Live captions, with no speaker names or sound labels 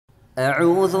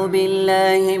أعوذ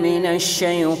بالله من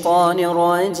الشيطان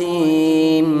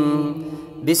الرجيم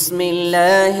بسم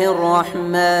الله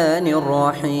الرحمن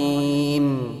الرحيم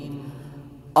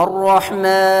الرحمن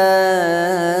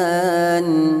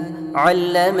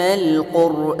علم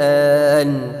القرآن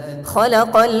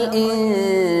خلق الإنسان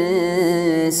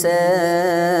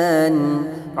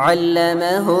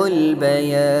علمه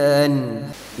البيان.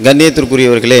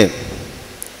 கண்ணியத்திற்குரியவர்களே,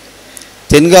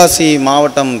 தென்காசி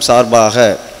மாவட்டம் சார்பாக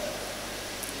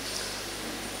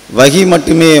வகி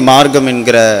மட்டுமே மார்க்கம்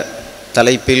என்கிற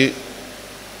தலைப்பில்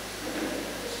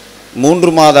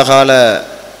 3 மாத கால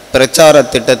பிரச்சார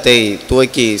திட்டத்தை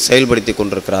துவக்கி செயல்படுத்தி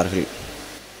கொண்டிருக்கிறார்கள்.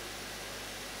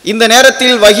 இந்த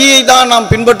நேரத்தில் வகியை தான் நாம்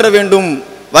பின்பற்ற வேண்டும்,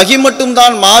 வகி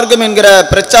மட்டும்தான் மார்க்கம் என்கிற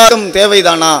பிரச்சாரம்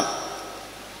தேவைதானா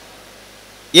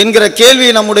என்கிற கேள்வி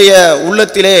நம்முடைய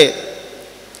உள்ளத்திலே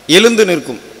எழுந்து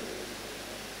நிற்கும்.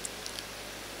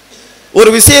 ஒரு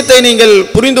விஷயத்தை நீங்கள்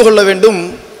புரிந்து கொள்ள வேண்டும்.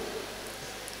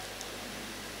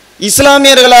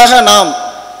 இஸ்லாமியர்களாக நாம்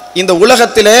இந்த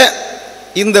உலகத்திலே,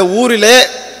 இந்த ஊரிலே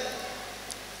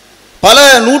பல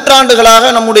நூற்றாண்டுகளாக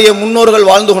நம்முடைய முன்னோர்கள்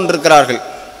வாழ்ந்து கொண்டிருக்கிறார்கள்.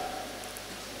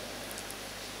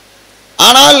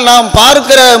 ஆனால் நாம்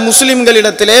பார்க்கிற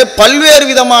முஸ்லிம்களிடத்திலே பல்வேறு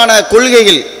விதமான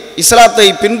கொள்கைகள் இஸ்லாத்தை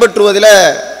பின்பற்றுவதில்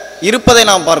இருப்பதை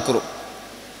நாம் பார்க்கிறோம்.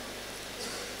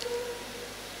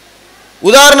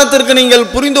 உதாரணத்திற்கு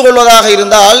நீங்கள் புரிந்து கொள்வதாக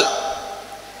இருந்தால்,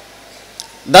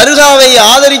 தர்காவை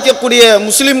ஆதரிக்கக்கூடிய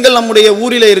முஸ்லிம்கள் நம்முடைய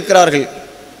ஊரில் இருக்கிறார்கள்.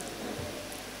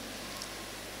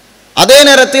 அதே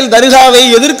நேரத்தில் தர்காவை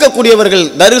எதிர்க்கக்கூடியவர்கள்,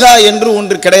 தர்கா என்று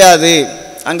ஒன்று கிடையாது,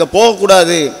 அங்கே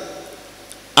போகக்கூடாது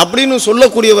அப்படின்னு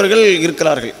சொல்லக்கூடியவர்கள்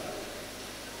இருக்கிறார்கள்.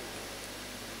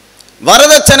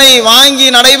 வரதட்சணை வாங்கி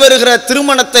நடைபெறுகிற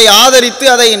திருமணத்தை ஆதரித்து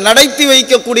அதை நடத்தி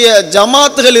வைக்கக்கூடிய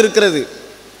ஜமாத்துகள் இருக்கிறது.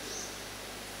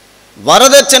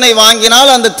 வரதட்சணை வாங்கினால்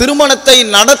அந்த திருமணத்தை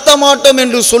நடத்த மாட்டோம்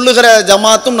என்று சொல்லுகிற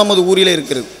ஜமாத்தும் நமது ஊரில்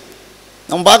இருக்கிறது.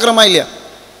 நம்ம பார்க்குறோமா இல்லையா?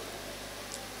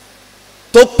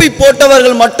 தொப்பி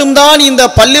போட்டவர்கள் மட்டும்தான் இந்த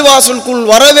பள்ளிவாசலுக்குள்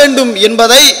வர வேண்டும்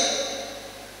என்பதை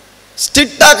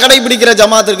ஸ்ட்ரிக்டா கடைபிடிக்கிற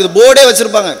ஜமாத் இருக்குது. போர்டே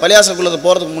வச்சிருப்பாங்க பள்ளிவாசலுக்குள்ள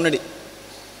போறதுக்கு முன்னாடி.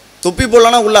 தொப்பி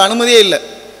போடலன்னா உள்ள அனுமதியே இல்லை.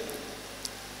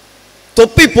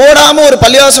 தொப்பி போடாம ஒரு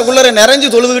பள்ளிவாசலுக்குள்ள நிறைஞ்சு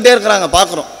தொழுதுகிட்டே இருக்கிறாங்க,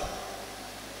 பார்க்கிறோம்.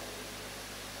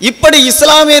 இப்படி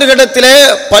இஸ்லாமியர்களிடத்திலே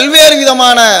பல்வேறு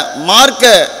விதமான மார்க்க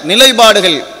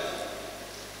நிலைப்பாடுகள்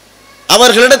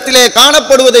அவர்களிடத்திலே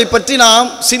காணப்படுவதை பற்றி நாம்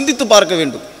சிந்தித்து பார்க்க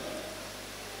வேண்டும்.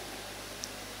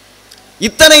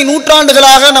 இத்தனை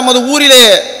நூற்றாண்டுகளாக நமது ஊரிலே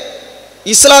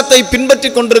இஸ்லாத்தை பின்பற்றி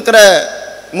கொண்டிருக்கிற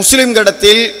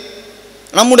முஸ்லிம்களிடத்தில்,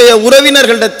 நம்முடைய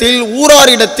உறவினர்களிடத்தில்,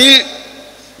 ஊராரிடத்தில்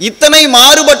இத்தனை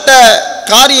மாறுபட்ட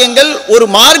காரியங்கள் ஒரு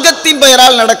மார்க்கத்தின்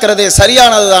பெயரால் நடக்கிறதே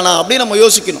சரியானதுதானா அப்படின்னு நம்ம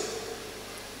யோசிக்கணும்.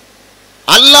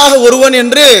 அல்லாஹ் ஒருவன்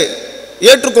என்று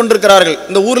ஏற்றுக்கொண்டிருக்கிறார்கள்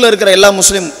இந்த ஊரில் இருக்கிற எல்லா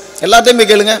முஸ்லிம். எல்லாத்தையும் போய்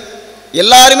கேளுங்க,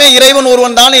 எல்லாருமே இறைவன்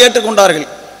ஒருவன் தான் ஏற்றுக்கொண்டார்கள்.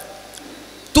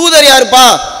 தூதர் யாருப்பா?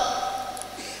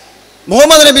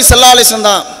 முகமது நபி ஸல்லல்லாஹு அலைஹி வஸல்லம்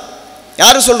தான்.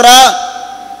 யாரு சொல்றா?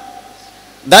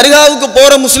 தர்காவுக்கு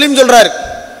போற முஸ்லிம் சொல்றார்,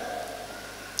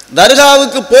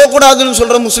 தர்காவுக்கு போகக்கூடாதுன்னு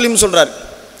சொல்ற முஸ்லிம் சொல்றார்.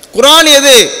 குர்ஆன்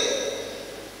எது?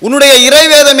 உன்னுடைய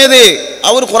இறைவேதம் எது?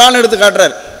 அவர் குர்ஆன் எடுத்து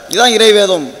காட்டுறார், இதுதான்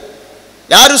இறைவேதம்.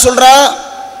 யாரு சொல்றா?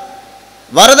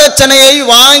 வரதட்சணையை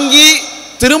வாங்கி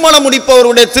திருமணம்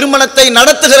முடிப்பவருடைய திருமணத்தை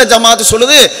நடத்துகிற ஜமாத்து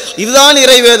சொல்லுது இதுதான்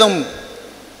இறைவேதம்.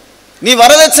 நீ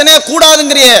வரதட்சணையே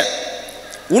கூடாதுங்கிறிய,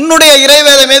 உன்னுடைய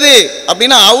இறைவேதம் எது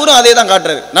அப்படின்னா அவரும் அதே தான்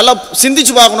காட்டுறாரு. நல்லா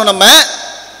சிந்திச்சு பார்க்கணும். நம்ம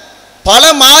பல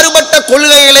மாறுபட்ட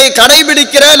கொள்கைகளை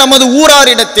கடைபிடிக்கிற நமது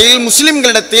ஊராரிடத்தில்,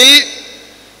 முஸ்லிம்களிடத்தில்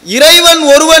இறைவன்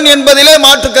ஒருவன் என்பதிலே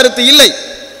மாற்று கருத்து இல்லை.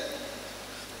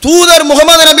 தூதர்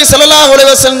முகமது நபி ஸல்லல்லாஹு அலைஹி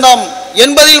வஸல்லம்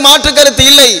என்பதில் மாற்று கருத்து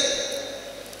இல்லை.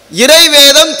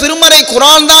 இறைவேதம் திருமறை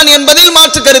குர்ஆன் தான் என்பதில்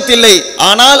மாற்று கருத்து இல்லை.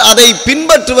 ஆனால் அதை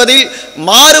பின்பற்றுவதில்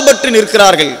மாறுபட்டு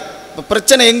நிற்கிறார்கள். இப்ப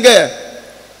பிரச்சனை எங்க?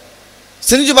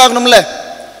 செஞ்சு பார்க்கணும்ல,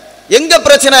 எங்க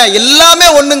பிரச்சனை? எல்லாமே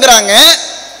ஒண்ணுங்கிறாங்க,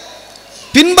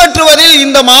 பின்பற்றுவதில்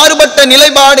இந்த மாறுபட்ட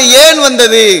நிலைப்பாடு ஏன்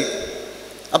வந்தது?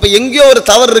 அப்ப எங்கேயோ ஒரு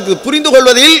தவறு இருக்கு. புரிந்து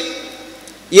கொள்வதில்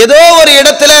ஏதோ ஒரு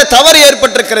இடத்துல தவறு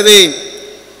ஏற்பட்டிருக்கிறது.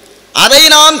 அதை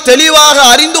நாம் தெளிவாக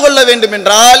அறிந்து கொள்ள வேண்டும்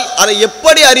என்றால் அதை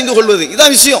எப்படி அறிந்து கொள்வது?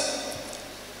 இதுதான் விஷயம்.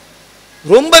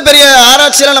 ரொம்ப பெரிய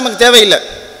ஆராய்ச்சியெல்லாம் நமக்கு தேவையில்லை.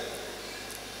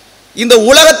 இந்த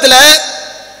உலகத்தில்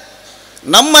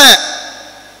நம்ம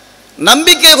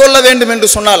நம்பிக்கை கொள்ள வேண்டும் என்று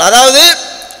சொன்னால், அதாவது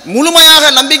முழுமையாக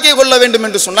நம்பிக்கை கொள்ள வேண்டும்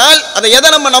என்று சொன்னால் அதை எதை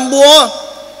நம்ம நம்புவோம்?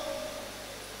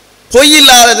 பொய்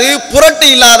இல்லாதது, புரட்டு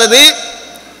இல்லாதது,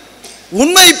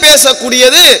 உண்மை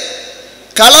பேசக்கூடியது,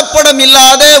 கலப்படம்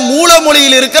இல்லாத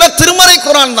மூலமொழியில் இருக்கிற திருமறை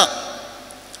குர்ஆன் தான்.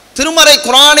 திருமறை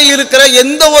குர்ஆனில் இருக்கிற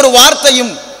எந்த ஒரு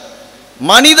வார்த்தையும்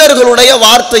மனிதர்களுடைய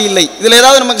வார்த்தை இல்லை. இதுல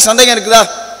ஏதாவது நமக்கு சந்தேகம் இருக்குதா?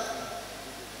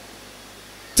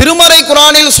 திருமறை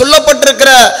குர்ஆனில்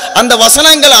சொல்லப்பட்டிருக்கிற அந்த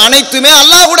வசனங்கள் அனைத்துமே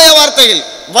அல்லாஹ்வுடைய வார்த்தைகள்,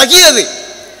 வஹி அது.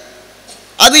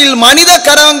 அதில் மனித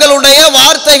கரங்களுடைய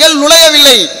வார்த்தைகள்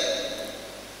நுழையவில்லை.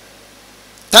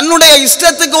 தன்னுடைய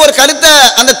இஷ்டத்துக்கு ஒரு கருத்தை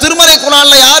அந்த திருமறை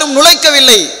குர்ஆன்ல யாரும்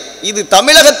நுழைக்கவில்லை. இது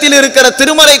தமிழகத்தில் இருக்கிற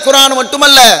திருமறை குர்ஆன்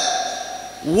மட்டுமல்ல,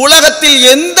 உலகத்தில்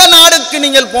எந்த நாடுக்கு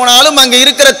நீங்கள் போனாலும் அங்க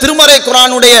இருக்கிற திருமறை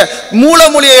குர்ஆனுடைய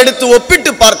மூலமொழியை எடுத்து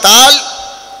ஒப்பிட்டு பார்த்தால்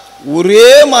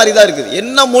ஒரே மாதிரி தான் இருக்குது.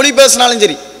 என்ன மொழி பேசினாலும்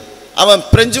சரி, அவன்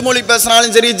பிரெஞ்சு மொழி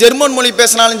பேசினாலும் சரி, ஜெர்மன் மொழி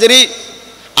பேசினாலும் சரி,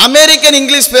 அமெரிக்கன்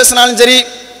இங்கிலீஷ் பேசினாலும் சரி,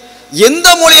 எந்த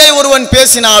மொழியை ஒருவன்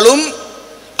பேசினாலும்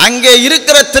அங்கே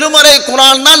இருக்கிற திருமறை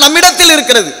குர்ஆன் தான் நம்மிடத்தில்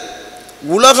இருக்கிறது.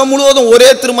 உலகம் முழுவதும் ஒரே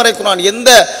திருமறை குர்ஆன், எந்த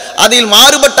அதில்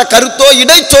மாறுபட்ட கருத்தோ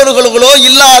இடைச்சொல்களோ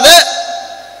இல்லாத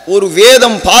ஒரு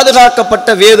வேதம், பாதுகாக்கப்பட்ட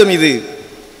வேதம் இது.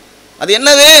 அது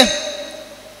என்னது?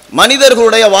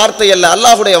 மனிதர்களுடைய வார்த்தை அல்ல,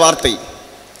 அல்லாஹ்வுடைய வார்த்தை,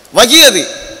 வஹி அது.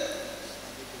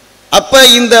 அப்ப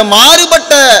இந்த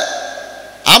மாறுபட்ட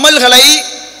அமல்களை,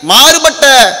 மாறுபட்ட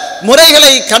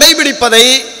முறைகளை கடைபிடிப்பதை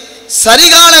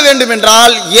சரிகாண வேண்டும்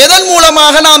என்றால் எதன்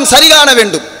மூலமாக நாம் சரிகாண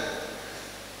வேண்டும்?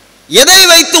 எதை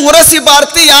வைத்து உரசி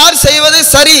பார்த்து யார் செய்வது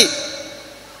சரி,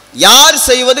 யார்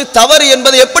செய்வது தவறு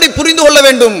என்பதை எப்படி புரிந்து கொள்ள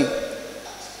வேண்டும்?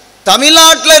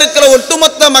 தமிழ்நாட்டில் இருக்கிற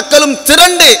ஒட்டுமொத்த மக்களும்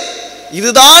திரண்டு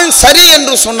இதுதான் சரி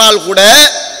என்று சொன்னால் கூட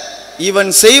இவன்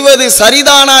செய்வது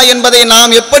சரிதானா என்பதை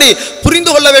நாம் எப்படி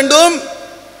புரிந்து கொள்ள வேண்டும்?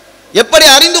 எப்படி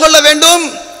அறிந்து கொள்ள வேண்டும்?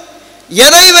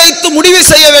 எதை வைத்து முடிவு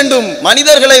செய்ய வேண்டும்?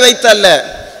 மனிதர்களை வைத்து அல்ல,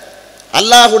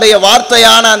 அல்லாஹ்வுடைய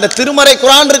வார்த்தையான அந்த திருமறை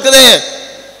குர்ஆன் இருக்குதே,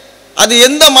 அது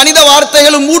எந்த மனித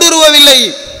வார்த்தைகளும் ஊடுருவவில்லை,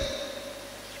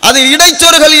 அது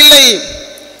இடைச்சொற்கள் இல்லை,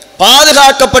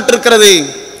 பாதுகாக்கப்பட்டிருக்கிறது.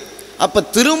 அப்ப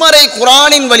திருமறை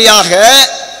குர்ஆனின் வழியாக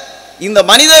இந்த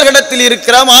மனிதர்களிடத்தில்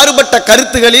இருக்கிற மாறுபட்ட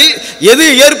கருத்துகளில் எது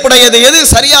ஏற்புடையது, எது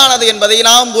சரியானது என்பதை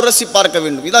நாம் உரசி பார்க்க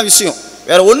வேண்டும். இதான் விஷயம்,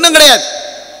 வேற ஒண்ணும் கிடையாது.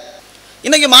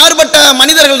 இன்னைக்கு மாறுபட்ட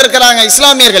மனிதர்கள் இருக்கிறாங்க,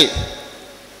 இஸ்லாமியர்கள்.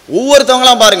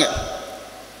 ஒவ்வொருத்தவங்களாம் பாருங்க,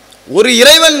 ஒரு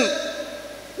இறைவன்,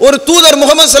 ஒரு தூதர்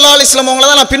முகமது ஸல்லல்லாஹு அலைஹி வஸல்லம் அவங்கள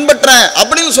தான் நான் பின்பற்றேன்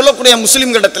அப்படின்னு சொல்லக்கூடிய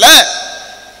முஸ்லிம்களிடத்துல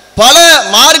பல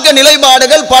மார்க்க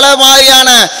நிலைப்பாடுகள், பல மாதிரியான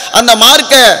அந்த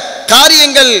மார்க்க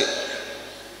காரியங்கள்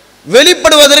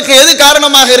வெளிப்படுவதற்கு எது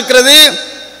காரணமாக இருக்கிறது?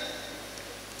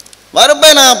 வரப்ப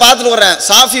நான் பார்த்துட்டு வர்றேன்,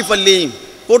 சாஃபி பள்ளி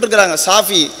போட்டிருக்கிறாங்க,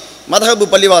 சாஃபி மதஹபு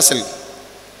பள்ளிவாசல்.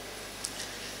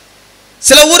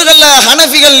 சில ஊர்களில்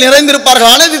ஹனஃபிகள்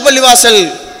நிறைந்திருப்பார்கள், ஹனஃபி பள்ளிவாசல்.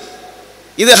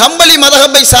 இது ஹம்பலி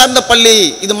மதஹபை சார்ந்த பள்ளி,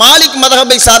 இது மாலிக்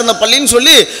மதஹபை சார்ந்த பள்ளின்னு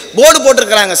சொல்லி போர்டு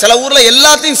போட்டிருக்கிறாங்க. சில ஊர்ல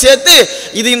எல்லாத்தையும் சேர்த்து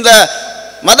இது இந்த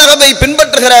மதஹபை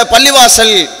பின்பற்றுகிற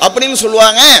பள்ளிவாசல் அப்படின்னு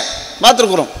சொல்லுவாங்க,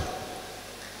 பார்த்துருக்குறோம்.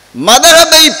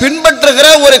 மதஹபை பின்பற்றுகிற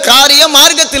ஒரு காரியம்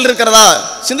மார்க்கத்தில் இருக்கிறதா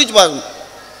சிந்திச்சு பார்க்கணும்.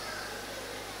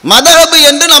 மதஹபு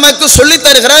என்று நமக்கு சொல்லித்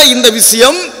தருகிற இந்த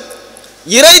விஷயம்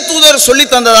இறை தூதர் சொல்லி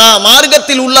தந்ததா,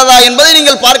 மார்க்கத்தில் உள்ளதா என்பதை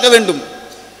நீங்கள் பார்க்க வேண்டும்.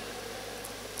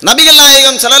 நபிகள்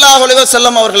நாயகம் ஸல்லல்லாஹு அலைஹி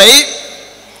வஸல்லம் அவர்களை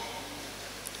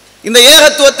இந்த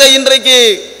ஏகத்துவத்தை இன்றைக்கு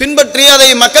பின்பற்றி அதை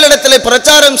மக்களிடத்தில்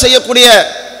பிரச்சாரம் செய்யக்கூடிய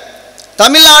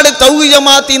தமிழ்நாடு தௌஹீத்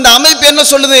ஜமாத் இந்த அமைப்பு என்ன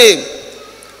சொல்லுது?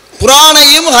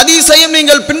 குர்ஆனையும் ஹதீஸையும்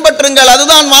நீங்கள் பின்பற்றுங்கள்,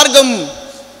 அதுதான் மார்க்கம்,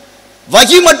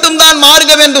 வஹி மட்டும்தான்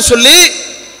மார்க்கம் என்று சொல்லி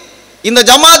இந்த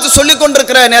ஜமாத் சொல்லிக்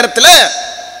கொண்டிருக்கிற நேரத்தில்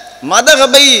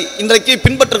மதஹபை இன்றைக்கு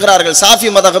பின்பற்றுகிறார்கள். சாஃபி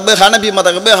மதஹபு, ஹனபி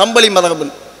மதஹபு, ஹம்பலி மதஹபு.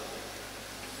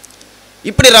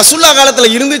 இப்படி ரசூல்லா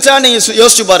காலத்தில் இருந்துச்சா நீங்க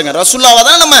யோசிச்சு பாருங்க. ரசூல்லாவை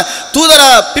தான் நம்ம தூதரை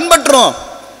பின்பற்றுறோம்.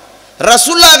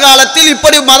 ரசூல்லா காலத்தில்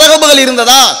இப்படி மதஹபுகள்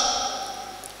இருந்ததா?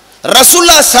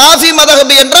 ரசூல்லா சாஃபி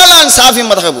மதஹபு என்றால் நான் சாஃபி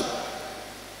மதஹபு,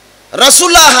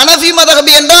 ரசூல்லா ஹனஃபி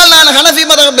மதஹபு என்றால் நான் ஹனஃபி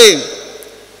மதஹபு,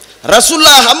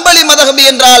 ரசூல்லா ஹம்பலி மதஹபு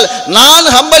என்றால் நான்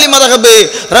ஹம்பலி மதஹபு,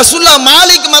 ரசூல்லா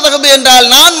மாலிக் மதஹபு என்றால்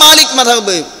நான் மாலிக்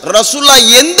மதஹபு, ரசூல்லா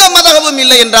எந்த மதஹபும்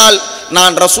இல்லை என்றால்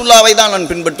நான் ரசூல்லாவை தான் நான்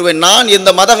பின்பற்றுவேன், நான் எந்த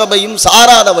மதஹபையும்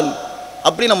சாராதவன்.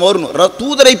 அப்படி நம்ம வரணும்.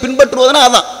 தூதரை பின்பற்றுவதுனா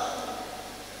அதான்.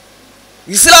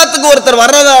 இஸ்லாத்துக்கு ஒருத்தர்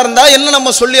வர்றதா இருந்தா என்ன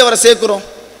நம்ம சொல்லி அவரை சேர்க்கிறோம்?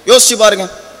 யோசிச்சு பாருங்க.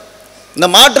 இந்த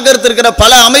மாற்று கருத்து இருக்கிற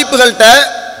பல அமைப்புகள்கிட்ட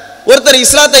ஒருத்தர்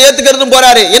இஸ்லாத்தை ஏத்துக்கிறதும்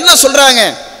போறாரு, என்ன சொல்றாங்க?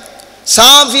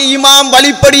 சாஃபி இமாம்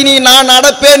வழிப்படி நீ நான்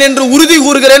நடப்பேன் என்று உறுதி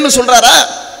கூறுகிறேன்னு சொல்றாரா?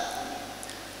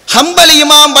 ஹம்பலி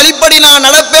இமாம் வழிப்படி நான்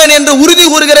நடப்பேன் என்று உறுதி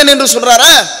கூறுகிறேன் என்று சொல்றாரா?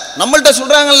 நம்மள்கிட்ட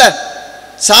சொல்றாங்கல்ல,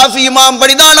 சாஃபி இமாம்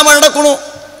படிதான் நம்ம நடக்கணும்,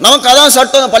 நமக்கு அதான்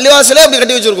சட்டம், பள்ளிவாசலே அப்படி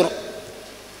கட்டி வச்சிருக்கிறோம்.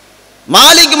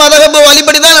 மாலிக் மதஹபு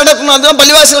வழிபடி தான் நடக்கணும், அதுதான்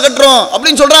பள்ளிவாசல் கட்டுறோம்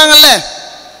அப்படின்னு சொல்றாங்கல்ல.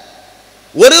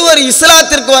 ஒருவர்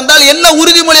இஸ்லாத்திற்கு வந்தால் என்ன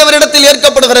உறுதிமொழி அவரிடத்தில்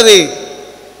ஏற்கப்படுகிறது?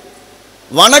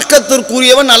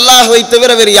 வணக்கத்திற்குரியவன் அல்லாஹ்வை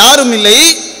தவிர வேறு யாரும் இல்லை,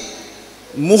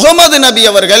 முகமது நபி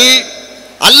அவர்கள்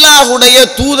அல்லாஹ்வுடைய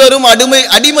தூதரும்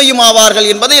அடிமையும் ஆவார்கள்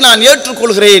என்பதை நான்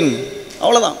ஏற்றுக்கொள்கிறேன்.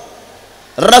 அவ்வளவுதான்.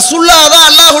 ரசூல்லா தான்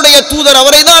அல்லாஹ்வுடைய தூதர்,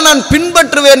 அவரை தான் நான்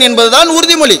பின்பற்றுவேன் என்பதுதான்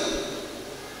உறுதிமொழி.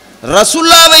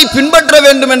 ரசூல்லாவை பின்பற்ற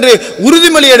வேண்டும் என்று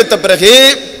உறுதிமொழி எடுத்த பிறகு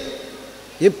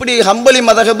எப்படி ஹம்பலி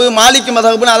மதஹபு மாலிகி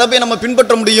மதஹபுன்னு அதை போய் நம்ம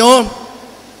பின்பற்ற முடியும்?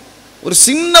 ஒரு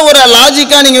சின்ன ஒரு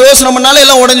லாஜிக்கா நீங்க யோசனை பண்ணாலும்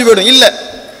எல்லாம் உடைஞ்சு போயிடும். இல்ல,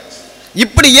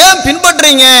 இப்படி ஏன்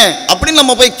பின்பற்றீங்க அப்படின்னு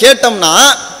நம்ம போய் கேட்டோம்னா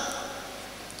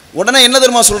உடனே என்ன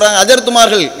தெரியுமா சொல்றாங்க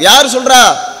அஜர்த்துமார்கள்? யார் சொல்றா?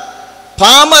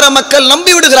 பாமர மக்கள்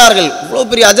நம்பி விடுகிறார்கள். இவ்வளவு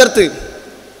பெரிய அஜர்த்து,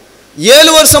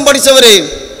 7 வருஷம் படித்தவரு,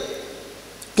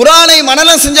 குரானை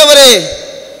மனனம் செஞ்சவரு,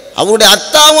 அவருடைய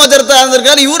அத்தாவும் அஜர்த்தா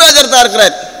இருந்திருக்காரு, இவரும் அஜர்த்தா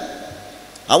இருக்கிறார்,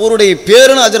 அவருடைய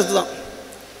பேருன்னு அஜர்த்து தான்.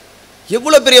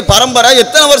 எவ்வளவு பெரிய பரம்பரை,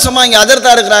 எத்தனை வருஷமா இங்க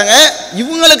அஜர்த்தா இருக்கிறாங்க,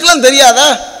 இவங்களுக்கெல்லாம் தெரியாதா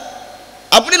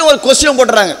அப்படின்னு ஒரு கொஸ்டின்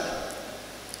போட்டுறாங்க.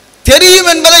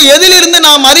 தெரியும் என்பதை எதிலிருந்து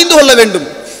நாம் அறிந்து கொள்ள வேண்டும்.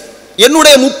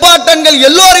 என்னுடைய முப்பாட்டன்கள்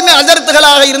எல்லோருமே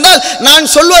அஜர்த்துகளாக இருந்தால் நான்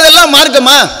சொல்வதெல்லாம்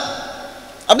மார்க்கமா?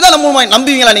 அப்படிதான்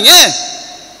நம்புவீங்களா நீங்க?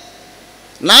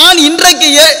 நான் இன்றைக்கு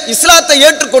இஸ்லாத்தை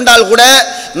ஏற்றுக்கொண்டால் கூட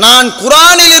நான்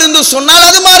குரானில் இருந்து சொன்னால்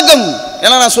அது மார்க்கம்.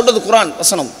 ஏன்னா நான் சொல்றது குரான்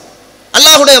வசனம்,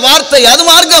 அல்லாஹ்வுடைய வார்த்தை, அது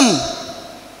மார்க்கம்.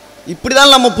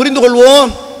 இப்படிதான் நம்ம புரிந்து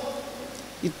கொள்வோம்.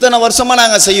 இத்தனை வருஷமா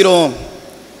நாங்க செய்யறோம்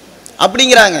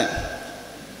அப்படிங்கிறாங்க.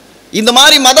 இந்த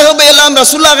மாதிரி மதஹபை எல்லாம்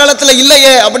ரசூலுல்லாஹ் காலத்துல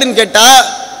இல்லையே அப்படின்னு கேட்டா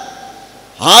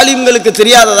ஆலிம்களுக்கு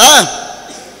தெரியாததா?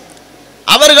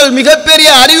 அவர்கள் மிகப்பெரிய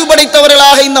அறிவு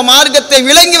படைத்தவர்களாக இந்த மார்க்கத்தை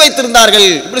விளங்கி வைத்திருந்தார்கள்.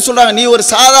 இப்படி சொல்றாங்க, நீ ஒரு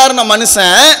சாதாரண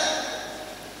மனுஷன்.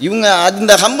 இவங்க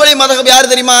அந்த ஹம்பலி மதஹப்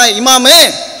யார் தெரியுமா? இமாமு,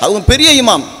 அவங்க பெரிய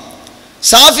இமாம்.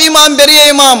 ஷாஃபி இமாம் பெரிய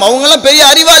இமாம், அவங்கெல்லாம் பெரிய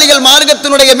அறிவாளிகள்,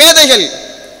 மார்க்கத்தினுடைய மேதைகள்.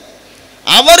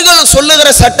 அவர்கள் சொல்லுகிற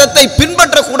சட்டத்தை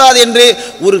பின்பற்றக்கூடாது என்று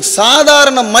ஒரு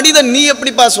சாதாரண மனிதன் நீ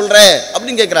எப்படிப்பா சொல்ற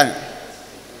அப்படின்னு கேட்கிறாங்க.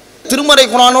 திருமறை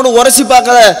குர்ஆனோடு உரசி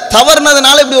பார்க்க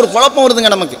தவறுனதுனால இப்படி ஒரு குழப்பம் வருதுங்க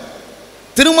நமக்கு.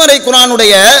 திருமறை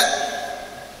குர்ஆனுடைய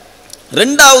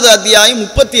 2வது அத்தியாயம்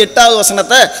 38வது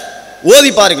வசனத்தை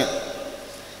ஓதி பாருங்க.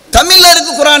 தமிழ்ல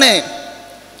இருக்கு குர்ஆனே,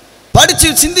 படிச்சு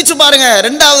சிந்திச்சு பாருங்க.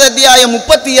 2வது அத்தியாயம்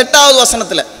 38வது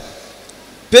வசனத்துல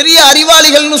பெரிய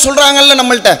அறிவாளிகள்னு சொல்றாங்கல்ல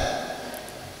நம்மள்ட்ட,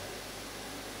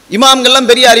 இமாம்கள்லாம்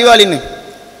பெரிய அறிவாளின்னு.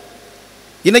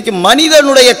 இன்னைக்கு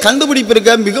மனிதனுடைய கண்டுபிடிப்பு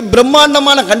இருக்க மிக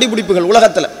பிரம்மாண்டமான கண்டுபிடிப்புகள்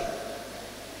உலகத்துல,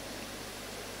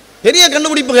 பெரிய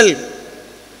கண்டுபிடிப்புகள்.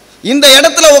 இந்த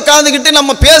இடத்துல உட்காந்துக்கிட்டு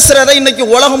நம்ம பேசுறதை இன்னைக்கு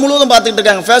உலகம் முழுவதும் பார்த்துட்டு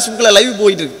இருக்காங்க. ஃபேஸ்புக்கில் லைவ்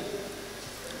போயிட்டு இருக்கு.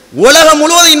 உலகம்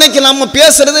முழுவதும் இன்னைக்கு நம்ம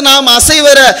பேசுறது, நாம்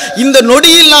அசைவர இந்த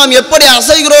நொடியில் நாம் எப்படி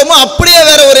அசைகிறோமோ அப்படியே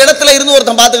வேற ஒரு இடத்துல இருந்து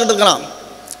ஒருத்தன் பார்த்துக்கிட்டு இருக்கான்.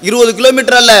 20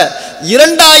 கிலோமீட்டர் அல்ல,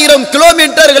 2000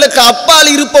 கிலோமீட்டர்களுக்கு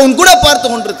அப்பால் இருப்பவன் கூட பார்த்து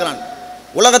கொண்டிருக்கிறான்.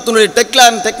 உலகத்தினுடைய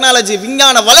டெக்னாலஜி,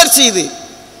 விஞ்ஞான வளர்ச்சி இது.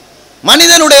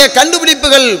 மனிதனுடைய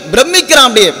கண்டுபிடிப்புகள் பிரமிக்கிறான்.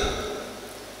 அப்படியே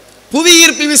புவி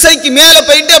ஈர்ப்பு விசைக்கு மேலே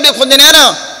போயிட்டு அப்படியே கொஞ்ச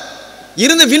நேரம்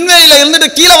இருந்து விண்வெளியில இருந்துட்டு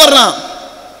கீழே வர்றான்.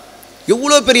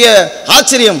 எவ்வளவு பெரிய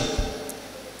ஆச்சரியம்!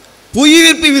 புவி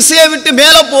ஈர்ப்பு விசையை விட்டு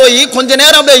மேலே போய் கொஞ்ச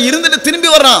நேரம் அப்படியே இருந்துட்டு திரும்பி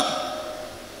வர்றான்.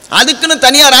 அதுக்குன்னு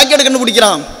தனியா ராக்கெட்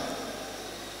கண்டுபிடிக்கிறான்.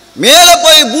 மேலே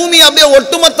போய் பூமி அப்படியே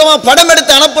ஒட்டுமொத்தமா படம்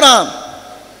எடுத்து அனுப்புறான்.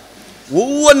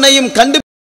 ஒவ்வொன்றையும்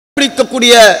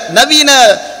கண்டுபிடிக்கக்கூடிய நவீன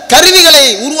கருவிகளை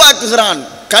உருவாக்குகிறான்.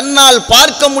 கண்ணால்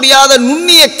பார்க்க முடியாத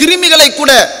நுண்ணிய கிருமிகளை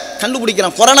கூட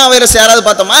கண்டுபிடிக்கிறான். கொரோனா வைரஸ் யாராவது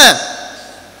பார்த்தோமா?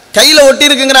 கையில ஒட்டி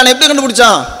இருக்குங்கிறான். எப்படி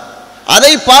கண்டுபிடிச்சான்?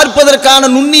 அதை பார்ப்பதற்கான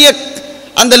நுண்ணிய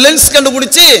அந்த லென்ஸ்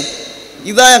கண்டுபிடிச்சு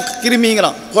இதான்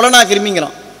கிருமிங்கிறான், கொரோனா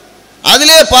கிருமிங்கிறான்.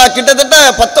 அதுலேயே கிட்டத்தட்ட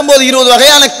 19-20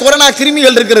 வகையான கொரோனா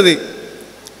கிருமிகள் இருக்கிறது.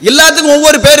 எல்லாத்துக்கும்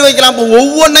ஒவ்வொரு பேர் வைக்கலாம்.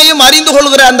 ஒவ்வொன்றையும் அறிந்து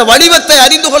கொள்கிற அந்த வடிவத்தை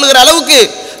அறிந்து கொள்கிற அளவுக்கு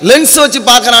லென்ஸ் வச்சு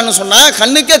பார்க்கறான்னு சொன்னா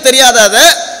கண்ணுக்கே தெரியாத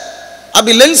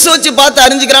அப்படி லென்ஸ் வச்சு பார்த்து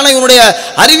அறிஞ்சுக்கிறானா? இவனுடைய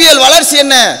அறிவியல் வளர்ச்சி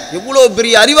என்ன! எவ்வளவு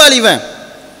பெரிய அறிவாளி இவன்!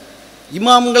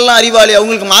 இமாம்கள்லாம் அறிவாளி,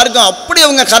 அவங்களுக்கு மார்க்கம் அப்படி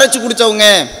அவங்க கரைச்சு குடிச்சவங்க.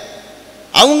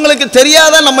 அவங்களுக்கு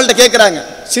தெரியாதான் நம்மள்ட்ட கேட்குறாங்க.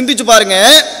 சிந்திச்சு பாருங்க,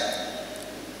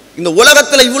 இந்த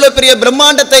உலகத்தில் இவ்வளவு பெரிய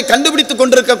பிரம்மாண்டத்தை கண்டுபிடித்து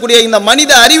கொண்டிருக்கக்கூடிய இந்த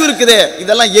மனித அறிவு இருக்குதே,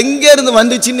 இதெல்லாம் எங்கே இருந்து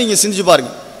வந்துச்சுன்னு நீங்க சிந்திச்சு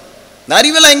பாருங்க. இந்த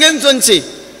அறிவெல்லாம் எங்கேருந்து வந்துச்சு?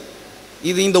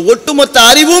 இது இந்த ஒட்டுமொத்த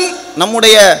அறிவும்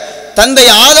நம்முடைய தந்தை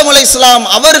ஆதம் அலைஹிஸ்ஸலாம்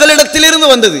அவர்களிடத்திலிருந்து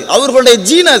வந்தது. அவர்களுடைய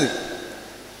ஜீன் அது.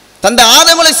 தந்தை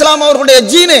ஆதம் அலைஹிஸ்ஸலாம் அவர்களுடைய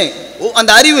ஜீனு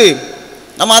அந்த அறிவு.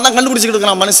 நம்ம அதான் கண்டுபிடிச்சிக்கிட்டு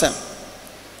இருக்கிறோம் மனுஷன்.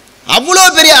 அவ்வளோ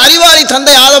பெரிய அறிவாளி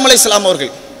தந்தை ஆதம் அலைஹிஸ்ஸலாம்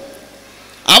அவர்கள்.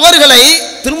 அவர்களை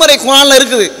திருமறை குர்ஆன்ல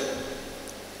இருக்குது.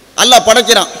 அல்லாஹ்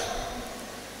படைக்கிறான்.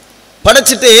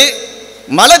 படைச்சிட்டு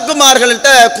மலக்குமார்கள்ட்ட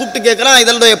கூப்பிட்டு கேட்கிறான்,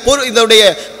 இதனுடைய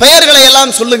பெயர்களை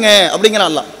எல்லாம் சொல்லுங்க அப்படிங்கிறான்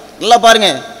அல்லாஹ். நல்லா பாருங்க,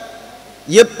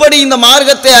 எப்படி இந்த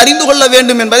மார்க்கத்தை அறிந்து கொள்ள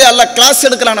வேண்டும் என்பதை அல்லாஹ் கிளாஸ்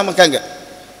எடுக்கிறான் நமக்கு. அங்க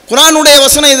குர்ஆனுடைய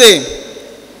வசனம் இது.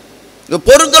 இந்த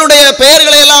பொருட்களுடைய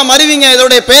பெயர்களை எல்லாம் அறிவிங்க,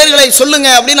 இதோடைய பெயர்களை சொல்லுங்க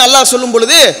அப்படின்னு அல்லாஹ் சொல்லும்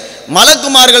பொழுது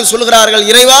மலக்குமார்கள் சொல்கிறார்கள்,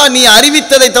 இறைவா நீ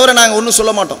அறிவித்ததை தவிர நாங்கள் ஒன்றும்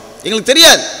சொல்ல மாட்டோம், எங்களுக்கு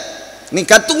தெரியாது. நீ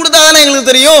கற்றுக் கொடுத்தா தானே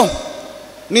எங்களுக்கு தெரியும்,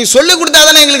 நீ சொல்லிக் கொடுத்தா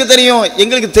தானே எங்களுக்கு தெரியும்,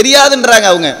 எங்களுக்கு தெரியாதுன்றாங்க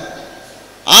அவங்க.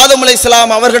 ஆதம்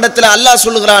அலைஹிஸ்ஸலாம் அவர்களிடத்தில் அல்லாஹ்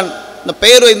சொல்லுகிறான், இந்த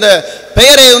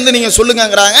பெயரை வந்து நீங்கள்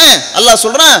சொல்லுங்கங்கிறாங்க. அல்லாஹ்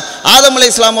சொல்கிறான், ஆதம்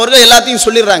அலைஹிஸ்ஸலாம் அவர்கள் எல்லாத்தையும்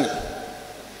சொல்லிடுறாங்க.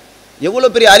 எவ்வளோ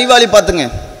பெரிய அறிவாளி பார்த்துங்க.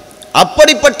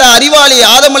 அப்படிப்பட்ட அறிவாளி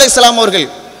ஆதம் அலைஹிஸ்ஸலாம் அவர்கள்.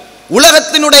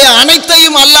 உலகத்தினுடைய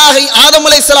அனைத்தையும் அல்லாஹ் ஆதம்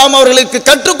அலைஹிஸ்ஸலாம் அவர்களுக்கு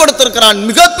கற்றுக் கொடுத்திருக்கிறான்.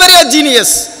 மிகப்பெரிய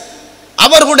ஜீனியஸ்.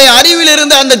 அவர்களுடைய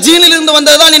அறிவிலிருந்து, அந்த ஜீனிலிருந்து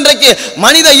வந்ததுதான் இன்றைக்கு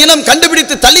மனித இனம்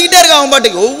கண்டுபிடித்து தள்ளிக்கிட்டே இருக்க. அவன்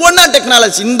பாட்டுக்கு ஒவ்வொன்றா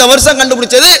டெக்னாலஜி. இந்த வருஷம்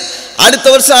கண்டுபிடிச்சது அடுத்த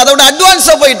வருஷம் அதோட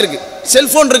அட்வான்ஸாக போயிட்டு இருக்கு.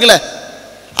 செல்போன் இருக்குல்ல,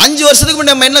 5 வருஷத்துக்கு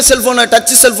முன்னாடி நம்ம என்ன செல்போன்,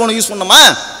 டச் செல்போன் யூஸ் பண்ணோமா?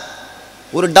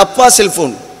 ஒரு டப்பா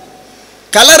செல்போன்.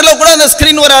 கலரில் கூட அந்த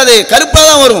ஸ்க்ரீன் வராது, கருப்பாக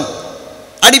தான் வரும்,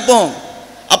 அடிப்போம்.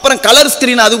 அப்புறம் கலர்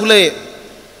ஸ்க்ரீன் அதுக்குள்ளே,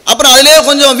 அப்புறம் அதிலே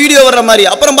கொஞ்சம் வீடியோ வர்ற மாதிரி.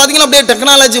 அப்புறம் பார்த்தீங்கன்னா அப்படியே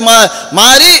டெக்னாலஜி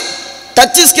மாறி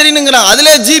டச் ஸ்க்ரீனுங்கிறான்,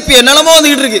 அதிலே ஜிபி என்னென்னமோ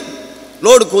வந்துக்கிட்டு இருக்கு.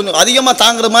 லோடு கொஞ்சம் அதிகமாக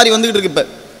தாங்குற மாதிரி வந்துக்கிட்டு இருக்கு. இப்போ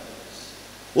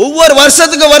ஒவ்வொரு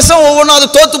வருஷத்துக்கு வருஷம் ஒவ்வொன்றும் அது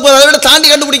தோத்து போகுது, அதை விட தாண்டி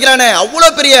கண்டுபிடிக்கிறானே. அவ்வளோ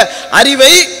பெரிய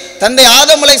அறிவை தந்தை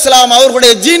ஆதம் அலைஹிஸ்ஸலாம்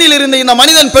அவர்களுடைய ஜீனில் இருந்து இந்த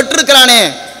மனிதன் பெற்றிருக்கிறானே.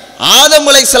 ஆதம்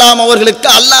அலைஹிஸ்ஸலாம் அவர்களுக்கு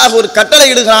அல்லாஹ் ஒரு கட்டளை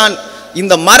இடுகிறான்,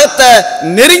 இந்த மரத்தை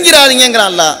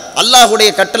நெருங்கிறாதீங்கிறான் அல்லாஹ். அல்லாஹுடைய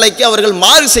கட்டளைக்கு அவர்கள்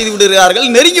மாறு செய்து விடுகிறார்கள்,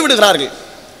 நெருங்கி விடுகிறார்கள்.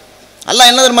 அல்லாஹ்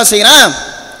என்ன தெரியுமா செய்கிறான்,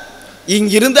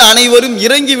 இங்கிருந்து அனைவரும்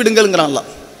இறங்கி விடுங்கள்ங்கிறான் அல்லாஹ்.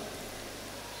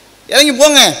 இறங்கி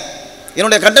போங்க,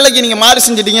 என்னுடைய கட்டளைக்கு நீங்க மாறு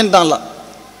செஞ்சிட்டீங்கன்னு தான் அல்லாஹ்.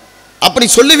 அப்படி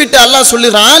சொல்லிவிட்டு அல்லாஹ்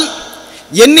சொல்லுகிறான்,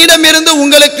 என்னிடமிருந்து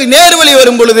உங்களுக்கு நேர்வழி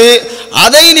வரும் பொழுது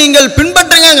அதை நீங்கள்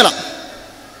பின்பற்றுங்கிறான்.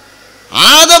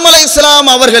 ஆதம் அலைஹிஸ்ஸலாம்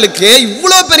அவர்களுக்கு,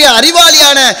 இவ்வளோ பெரிய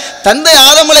அறிவாளியான தந்தை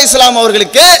ஆதம் அலைஹிஸ்ஸலாம்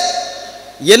அவர்களுக்கு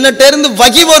என்னட்ட இருந்து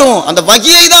வகி வரும், அந்த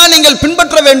வகியை தான் நீங்கள்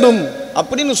பின்பற்ற வேண்டும்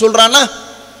அப்படின்னு சொல்றான்னா,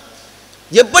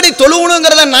 எப்படி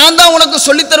தொழுவணுங்கிறத நான் தான் உனக்கு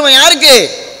சொல்லித் தருவேன். யாருக்கு?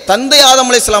 தந்தை ஆதம்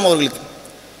அலைஹிஸ்ஸலாம் அவர்களுக்கு.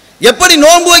 எப்படி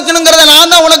நோன்பு வைக்கணுங்கிறத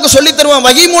நான் தான் உனக்கு சொல்லித் தருவேன்,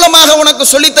 வகி மூலமாக உனக்கு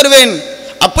சொல்லித் தருவேன்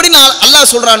அப்படின்னு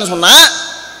அல்லாஹ் சொல்றான்னு சொன்னா,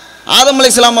 ஆதம்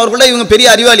அலைஹிஸ்ஸலாம் அவர்கள இவங்க பெரிய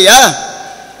அறிவாளியா?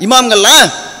 இமாம்கள்லாம்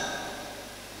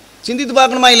சிந்தித்து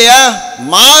பார்க்கணுமா இல்லையா?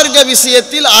 மார்க்க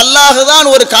விஷயத்தில் அல்லாஹ் தான்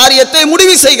ஒரு காரியத்தை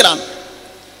முடிவு செய்கிறான்.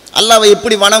 அல்லாஹ்வை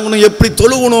எப்படி வணங்கணும், எப்படி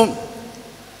தொழுகணும்,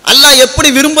 அல்லாஹ் எப்படி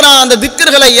விரும்புகிறான், அந்த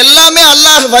திக்ர்களை எல்லாமே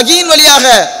அல்லாஹ் வகியின் வழியாக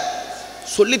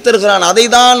சொல்லித் தருகிறான். அதை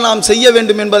தான் நாம் செய்ய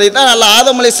வேண்டும் என்பதை தான் அல்லாஹ்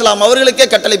ஆதம் அலைஹிஸ்ஸலாம் அவர்களுக்கே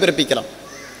கட்டளை பிறப்பிக்கிறான்.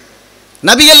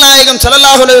 நபிகள் நாயகம்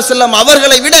ஸல்லல்லாஹு அலைஹி வஸல்லம்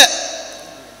அவர்களை விட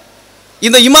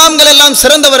இந்த இமாம்கள் எல்லாம்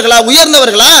சிறந்தவர்களா,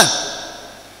 உயர்ந்தவர்களா?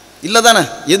 இல்லை தானே.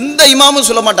 எந்த இமாமும்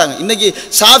சொல்ல மாட்டாங்க. இன்னைக்கு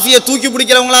ஷாஃபியை தூக்கி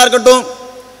பிடிக்கிறவங்களா இருக்கட்டும்,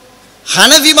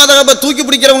 ஹனஃபி மதஹபை தூக்கி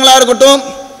பிடிக்கிறவங்களா இருக்கட்டும்,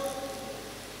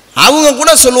 அவங்க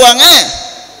கூட சொல்லுவாங்க,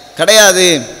 கிடையாது,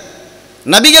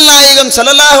 நபிகள் நாயகம்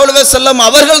ஸல்லல்லாஹு அலைஹி வஸல்லம்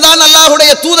அவர்கள் தான்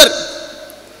அல்லாஹ்வுடைய தூதர்,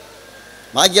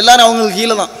 பாக்கி எல்லாரும் அவங்களுக்கு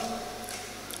கீழே தான்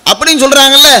அப்படின்னு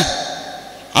சொல்றாங்கல்ல.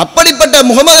 அப்படிப்பட்ட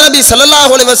முகமது நபி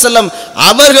ஸல்லல்லாஹு அலைஹி வஸல்லம்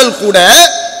அவர்கள் கூட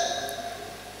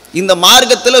இந்த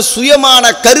மார்க்கத்தில் சுயமான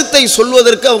கருத்தை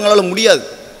சொல்வதற்கு அவங்களால முடியாது.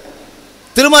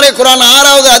 திருமறை குர்ஆன்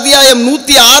 6வது அத்தியாயம்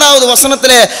 106வது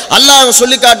வசனத்திலே அல்லாஹ்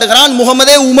சொல்லி காட்டுகிறான்,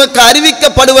 முகமதே உமக்கு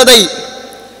அறிவிக்கப்படுவதை,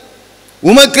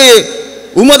 உமக்கு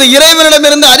உமது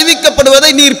இறைவனிடமிருந்து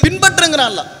அறிவிக்கப்படுவதை நீர்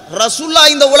பின்பற்றுங்கிறான். ரசூல்லா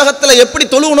இந்த உலகத்தில் எப்படி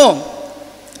தொழுகணும்?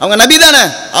 அவங்க நபி தானே,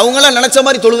 அவங்களாம் நினைச்ச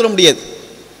மாதிரி தொழுகிற முடியாது.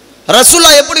 ரசூல்லா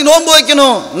எப்படி நோன்பு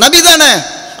வைக்கணும்? நபி தானே,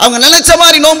 அவங்க நினைச்ச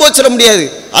மாதிரி நோன்பு வச்சிட முடியாது.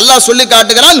 அல்லாஹ் சொல்லி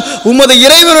காட்டுகிறான், உமது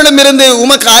இறைவனிடமிருந்து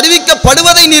உமக்கு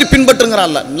அறிவிக்கப்படுவதை நீர்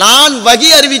பின்பற்றுங்கிறான். நான் வகி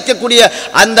அறிவிக்கக்கூடிய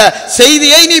அந்த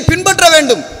செய்தியை நீ பின்பற்ற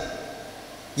வேண்டும்.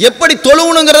 எப்படி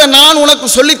தொழுவணுங்கிறத நான் உனக்கு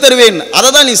சொல்லித் தருவேன்,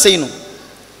 அதை தான் நீ செய்யணும்.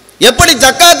 எப்படி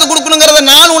ஜக்காத்து கொடுக்கணுங்கிறத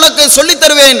நான் உனக்கு சொல்லித்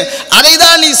தருவேன், அதை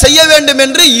தான் நீ செய்ய வேண்டும்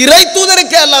என்று இறை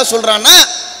தூதருக்கே அல்லாஹ் சொல்றான்னா,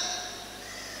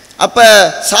 அப்ப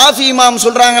சாஃபி இமாம்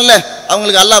சொல்றாங்கல்ல,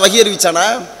 அவங்களுக்கு அல்லாஹ் வகி அறிவிச்சானா?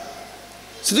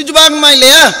 சிரிச்சு பார்க்கணுமா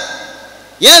இல்லையா?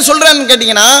 ஏன் சொல்றேன்னு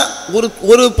கேட்டீங்கன்னா,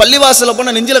 ஒரு பள்ளிவாசல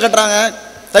போன நெஞ்சில கட்டுறாங்க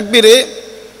தக்பீர்,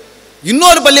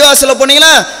 இன்னொரு பள்ளிவாசல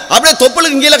போனீங்கன்னா அப்படியே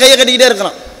தொப்பலுக்கு கீழே கையை கட்டிக்கிட்டே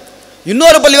இருக்கிறான்.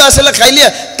 இன்னொரு பள்ளிவாசல கையில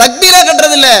தக்பீரே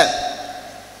கட்டுறது இல்லை.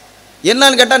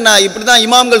 என்னன்னு கேட்டா, நான் இப்படிதான்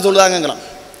இமாம்கள் சொல்லுதாங்கிறான்.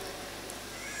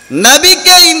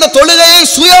 நபிக்கே இந்த தொழுகையை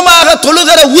சுயமாக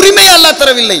தொழுகிற உரிமை அல்லாஹ்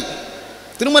தரவில்லை.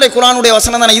 திருமறை குர்ஆனுடைய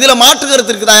வசனம் தானே. இதுல மாற்று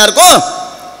கருத்து இருக்குதா யாருக்கும்?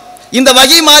 இந்த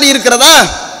வகி மாறி இருக்கிறதா?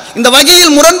 இந்த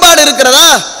வகியில் முரண்பாடு இருக்கிறதா?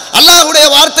 அல்லாஹ்வுடைய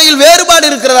வார்த்தையில் வேறுபாடு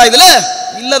இருக்கிறதா? இதுல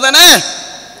இல்ல தானே.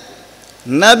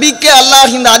 நபிக்கு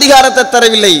அல்லாஹ் இந்த அதிகாரத்தை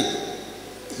தரவில்லை.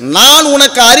 நான்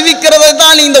உனக்கு அறிவிக்கிறதை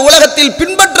தான் இந்த உலகத்தில்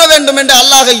பின்பற்ற வேண்டும் என்று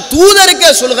அல்லாஹ்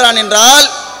தூதருக்கே சொல்கிறான் என்றால்,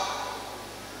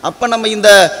 அப்ப நம்ம இந்த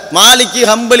மாலிகி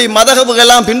ஹம்பலி மதஹபுகள்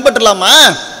எல்லாம் பின்பற்றலாமா?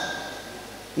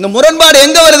 இந்த முரண்பாடு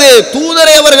எங்க வருது?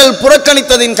 தூதரை அவர்கள்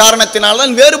புறக்கணித்ததின்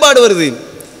காரணத்தினால்தான் வேறுபாடு வருது.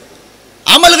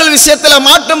 அமல்கள் விஷயத்தில்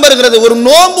மாற்றம் வருகிறது. ஒரு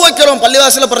நோன்பு வைக்கிறோம்,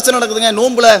 பள்ளிவாசலில் பிரச்சனை நடக்குதுங்க,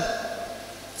 நோன்புல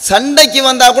சண்டைக்கு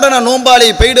வந்தா கூட நான் நோம்பாளி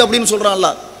பெய்டு அப்படின்னு சொல்றான்ல,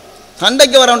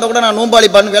 சண்டைக்கு வரவன்ட்ட கூட நான் நோம்பாளி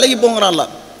பண்ணு விலகி போங்கிறான்ல.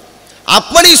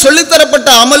 அப்படி சொல்லித்தரப்பட்ட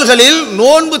அமல்களில்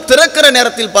நோன்பு திறக்கிற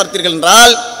நேரத்தில் பார்த்தீர்கள்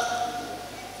என்றால்,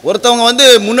 ஒருத்தவங்க வந்து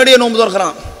முன்னாடியே நோன்பு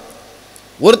திறக்கிறான்,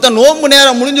 ஒருத்தன் நோன்பு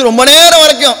நேரம் முடிஞ்சு ரொம்ப நேரம்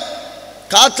வரைக்கும்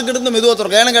காத்துக்கிட்டு இருந்து மெதுவாக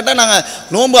திறக்கிறோம். ஏன்னு கேட்டால் நாங்கள்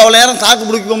நோன்பு அவ்வளோ நேரம் தாக்கு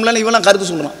பிடிப்போம்லன்னு இவெல்லாம் கருத்து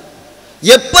சொல்கிறான்.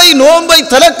 எப்பை நோன்பை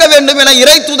திறக்க வேண்டும் என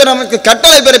இறை தூதர் நமக்கு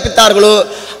கட்டளை பிறப்பித்தார்களோ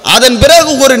அதன்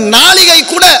பிறகு ஒரு நாளிகை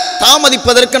கூட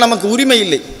தாமதிப்பதற்கு நமக்கு உரிமை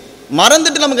இல்லை.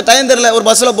 மறந்துட்டு நமக்கு டைம் தெரியல, ஒரு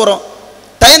பஸ்ஸில் போகிறோம்,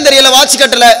 டைம் தெரியல, வாட்ச்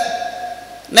கட்டலை,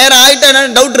 நேரம் ஆகிட்டா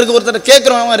என்னன்னு டவுட் இருக்குது, ஒருத்தர்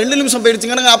கேட்குறோம், அவங்க 2 நிமிஷம்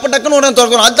போயிடுச்சுங்க, அப்போ டக்குன்னு உடனே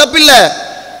திறக்கிறோம். அது தப்பில்லை.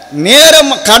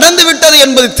 நேரம் கடந்து விட்டது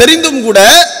என்பது தெரிந்தும் கூட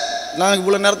நாங்கள்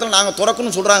இவ்வளோ நேரத்தில் நாங்கள்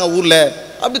திறக்கணும்னு சொல்கிறாங்க ஊரில்,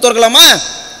 அப்படி திறக்கலாமா?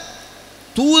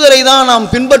 தூதரை தான் நாம்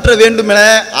பின்பற்ற வேண்டும் என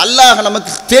அல்லாஹ்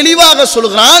நமக்கு தெளிவாக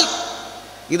சொல்கிறான்.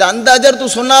 இது அந்த அஜர்த்து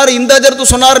சொன்னார், இந்த அஜர்த்து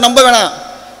சொன்னார் நம்ப வேணாம்.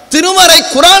 திருமறை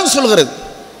குர்ஆன் சொல்கிறது,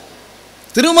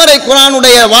 திருமறை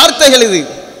குர்ஆனுடைய வார்த்தைகள் இது.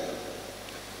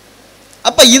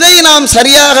 அப்ப இதை நாம்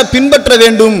சரியாக பின்பற்ற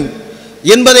வேண்டும்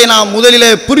என்பதை நாம்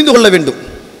முதலிலே புரிந்து கொள்ள வேண்டும்.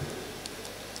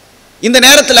 இந்த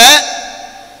நேரத்தில்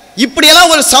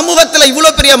இப்படியெல்லாம் ஒரு சமூகத்தில் இவ்வளோ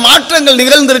பெரிய மாற்றங்கள்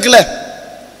நிகழ்ந்திருக்குல்ல.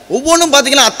 ஒவ்வொன்றும்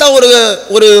பார்த்தீங்கன்னா அத்தா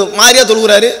ஒரு மாதிரியா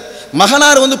தொழுகிறாரு,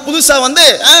 மகனார் வந்து புதுசாக வந்து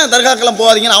தர்காக்கெல்லாம்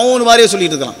போகாதீங்கன்னு அவன் ஒரு மாதிரியே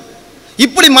சொல்லிட்டு இருக்கான்.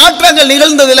 இப்படி மாற்றங்கள்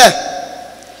நிகழ்ந்ததில்ல.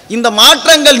 இந்த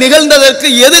மாற்றங்கள் நிகழ்ந்ததற்கு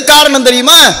எது காரணம்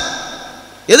தெரியுமா?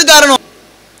 எது காரணம்?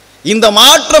 இந்த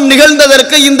மாற்றம்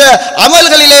நிகழ்ந்ததற்கு இந்த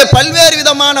அமல்களிலே பல்வேறு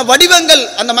விதமான வடிவங்கள்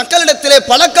அந்த மக்களிடத்திலே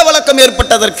பழக்க வழக்கம்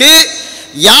ஏற்பட்டதற்கு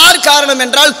யார் காரணம்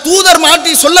என்றால் தூதர்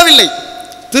மாற்றி சொல்லவில்லை,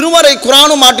 திருமறை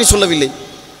குர்ஆனும் மாற்றி சொல்லவில்லை,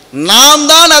 நாம்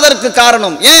தான் அதற்கு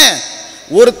காரணம். ஏன்?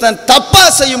 ஒருத்தன் தப்பா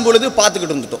செய்யும் பொழுது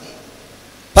பார்த்துக்கிட்டு இருந்துட்டோம்.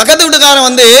 பக்கத்து வீட்டுக்காரன்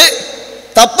வந்து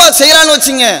தப்பா செய்யறான்னு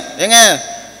வச்சுங்க, ஏங்க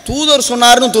தூதர்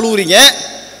சொன்னாருன்னு தொழுவுறீங்க,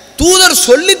 தூதர்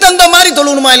சொல்லி தந்த மாதிரி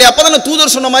தொழுவணுமா இல்லையா? அப்பதானே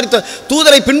தூதர் சொன்ன மாதிரி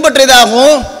தூதரை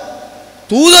பின்பற்றியதாகும்.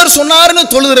 தூதர் சொன்னாருன்னு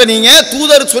தொழுகிற நீங்க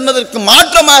தூதர் சொன்னதற்கு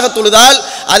மாற்றமாக தொழுதால்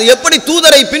அது எப்படி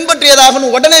தூதரை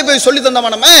பின்பற்றியதாகனு உடனே போய் சொல்லி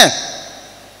தந்தோமா?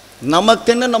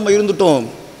 நமக்கென்ன, நம்ம இருந்துட்டோம்.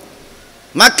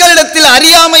 மக்களிடத்தில்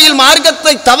அறியாமையில்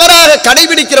மார்க்கத்தை தவறாக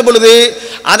கடைபிடிக்கிற பொழுது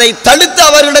அதை தடுத்து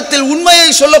அவர்களிடத்தில் உண்மையை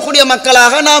சொல்லக்கூடிய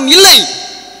மக்களாக நாம் இல்லை.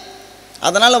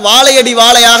 அதனால வாழையடி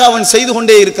வாழையாக அவன் செய்து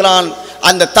கொண்டே இருக்கிறான்.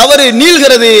 அந்த தவறு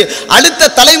நீள்கிறது.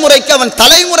 அடுத்த தலைமுறைக்கு அவன்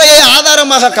தலைமுறையை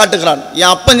ஆதாரமாக காட்டுகிறான்.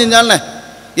 என் அப்பன் செஞ்சானே,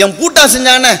 என் பூட்டா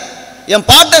செஞ்சானே, என்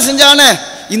பாட்டை செஞ்சானே,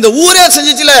 இந்த ஊரே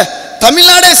செஞ்சிச்சுல,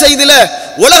 தமிழ்நாடே செய்துல,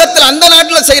 உலகத்தில் அந்த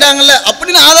நாட்டில் செய்கிறாங்கல்ல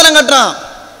அப்படின்னு ஆதாரம் காட்டுறான்.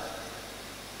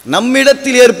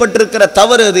 நம்மிடத்தில் ஏற்பட்டிருக்கிற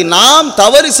தவறு அது. நாம்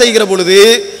தவறு செய்கிற பொழுது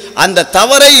அந்த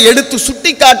தவறை எடுத்து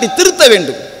சுட்டி காட்டி திருத்த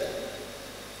வேண்டும்.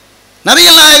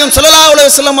 நபிகள் நாயகம் ஸல்லல்லாஹு அலைஹி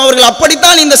வஸல்லம் அவர்கள்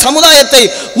அப்படித்தான் இந்த சமுதாயத்தை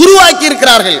உருவாக்கி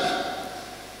இருக்கிறார்கள்.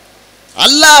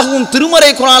 அல்லாஹ்வும் திருமறை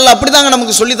குர்ஆன்ல அப்படிதாங்க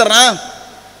நமக்கு சொல்லி தர்றான்.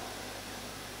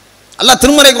 அல்லாஹ்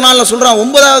திருமறை குர்ஆன்ல சொல்றான்,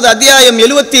 9வது அத்தியாயம்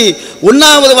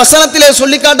 71வது வசனத்திலே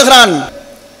சொல்லி காட்டுகிறான்,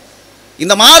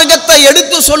 இந்த மார்க்கத்தை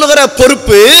எடுத்து சொல்லுகிற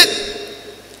பொறுப்பு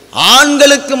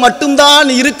ஆண்களுக்கு மட்டும்தான்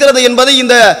இருக்கிறது என்பதை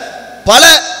இந்த பல,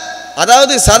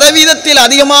 அதாவது சதவீதத்தில்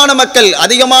அதிகமான மக்கள்,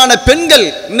 அதிகமான பெண்கள்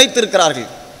நினைத்திருக்கிறார்கள்.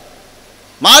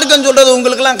 மார்க்கம் சொல்றது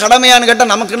உங்களுக்கெல்லாம் கடமையான்னு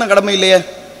கேட்டால் நமக்கு என்ன கடமை இல்லையே?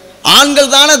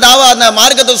 ஆண்கள் தானே தாவா அந்த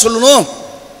மார்க்கத்தை சொல்லணும்,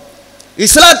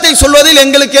 இஸ்லாத்தை சொல்வதில்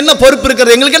எங்களுக்கு என்ன பொறுப்பு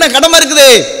இருக்கிறது, எங்களுக்கு என்ன கடமை இருக்குது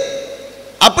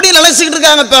அப்படி நினைச்சுக்கிட்டு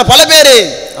இருக்காங்க பல பேர்.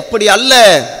 அப்படி அல்ல.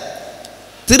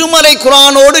 திருமறை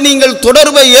குர்ஆனோடு நீங்கள்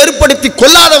தொடர்பை ஏற்படுத்தி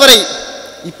கொள்ளாதவரை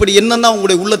இப்படி என்னதான்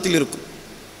உங்களுடைய உள்ளத்தில் இருக்கும்.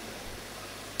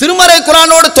 திருமறை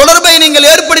குர்ஆனோடு தொடர்பை நீங்கள்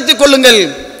ஏற்படுத்திக் கொள்ளுங்கள்.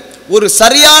 ஒரு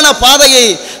சரியான பாதையை,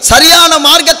 சரியான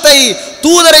மார்க்கத்தை,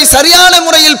 தூதரை சரியான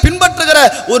முறையில் பின்பற்றுகிற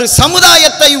ஒரு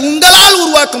சமுதாயத்தை உங்களால்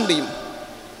உருவாக்க முடியும்.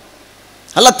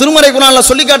 அல்லாஹ் திருமறை குர்ஆன்ல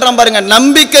சொல்லி காட்டுறான் பாருங்க,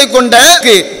 நம்பிக்கை கொண்ட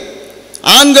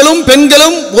ஆண்களும்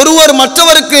பெண்களும் ஒருவர்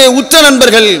மற்றவருக்கு உற்ற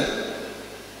நண்பர்கள்,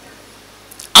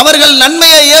 அவர்கள்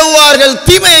நன்மையை ஏவுவார்கள்,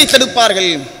 தீமையை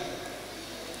தடுப்பார்கள்.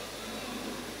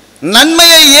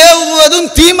 நன்மையை ஏவுவதும்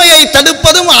தீமையை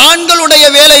தடுப்பதும் ஆண்களுடைய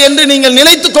வேலை என்று நீங்கள்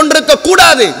நினைத்துக் கொண்டிருக்க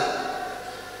கூடாது.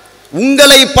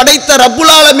 உங்களை படைத்த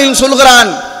ரப்புல் ஆலமீன்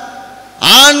சொல்கிறான்,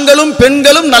 ஆண்களும்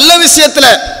பெண்களும் நல்ல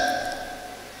விஷயத்தில்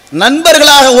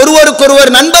நண்பர்களாக,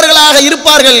 ஒருவருக்கொருவர் நண்பர்களாக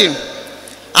இருப்பார்கள்,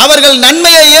 அவர்கள்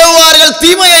நன்மையை ஏவுவார்கள்,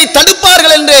 தீமையை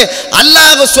தடுப்பார்கள் என்று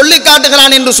அல்லாஹ் சொல்லி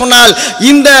காட்டுகிறான் என்று சொன்னால்,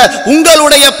 இந்த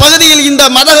உங்களுடைய பகுதியில் இந்த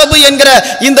மதஹப் என்கிற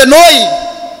இந்த நோய்,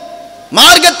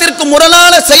 மார்க்கத்திற்கு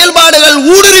முரணான செயல்பாடுகள்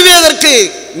ஊடுருவியதற்கு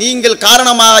நீங்கள்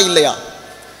காரணமாக இல்லையா?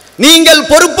 நீங்கள்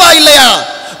பொறுப்பா இல்லையா?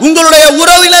 உங்களுடைய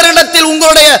உறவினரிடத்தில்,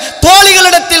 உங்களுடைய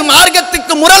தோழிகளிடத்தில்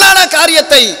மார்க்கத்துக்கு முரணான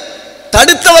காரியத்தை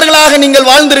தடுத்தவர்களாக நீங்கள்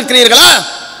வாழ்ந்திருக்கிறீர்களா?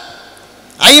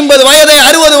 50 வயதை,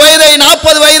 60 வயதை,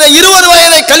 40 வயதை, 20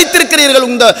 வயதை கழித்திருக்கிறீர்கள்.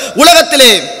 இந்த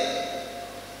உலகத்திலே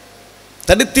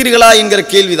தடுத்தீர்களா என்கிற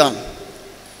கேள்விதான்.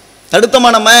 தடுத்தமா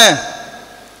நம்ம?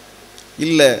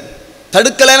 இல்ல.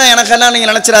 தடுக்கலைன்னா எனக்கு என்ன நீங்க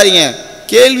நினைச்சிடாதீங்க,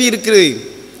 கேள்வி இருக்குது.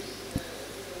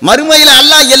 மறுமையில்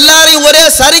அல்லாஹ் எல்லாரையும் ஒரே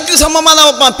சரிக்கு சமமாக தான்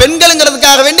வைப்பான்.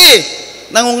 பெண்களுங்கிறதுக்காக வேண்டி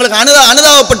நாங்கள் உங்களுக்கு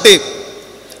அனுதாபப்பட்டு,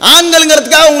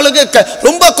 ஆண்களுங்கிறதுக்காக உங்களுக்கு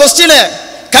ரொம்ப கொஸ்டின்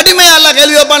கடுமையா அல்லாஹ்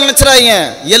கேள்வி வைப்பான்னு நினைச்சிடாதீங்க.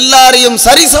 எல்லாரையும்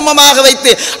சரிசமமாக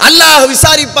வைத்து அல்லாஹ்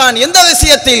விசாரிப்பான். எந்த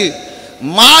விஷயத்தில்?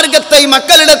 மார்க்கத்தை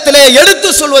மக்களிடத்திலே எடுத்து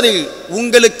சொல்வதில்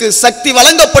உங்களுக்கு சக்தி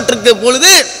வழங்கப்பட்டிருக்கும்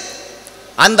பொழுது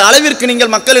அந்த அளவிற்கு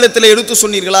நீங்கள் மக்களிடத்தில் எடுத்து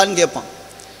சொன்னீர்களான்னு கேட்பான்.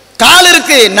 கால்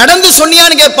இருக்கு, நடந்து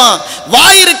சொன்னியான்னு கேட்பான்.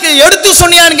 வாய் இருக்கு, எடுத்து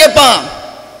சொன்னியான்னு கேட்பான்.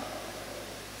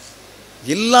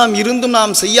 எல்லாம் இருந்தும்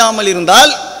நாம் செய்யாமல்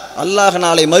இருந்தால் அல்லாஹ்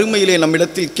நாளை மறுமையிலே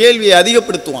நம்மிடத்தில் கேள்வியை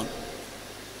அதிகப்படுத்துவான்.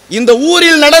 இந்த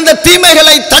ஊரில் நடந்த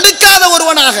தீமைகளை தடுக்காத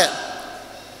ஒருவனாக,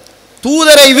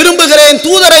 தூதரை விரும்புகிறேன்,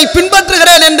 தூதரை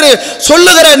பின்பற்றுகிறேன் என்று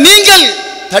சொல்லுகிற நீங்கள்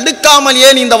தடுக்காமல்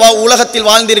ஏன் இந்த உலகத்தில்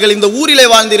வாழ்ந்தீர்கள், இந்த ஊரிலே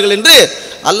வாழ்ந்தீர்கள் என்று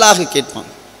அல்லாஹ் கேட்பான்.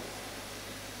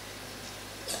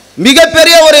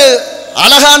 மிகப்பெரிய ஒரு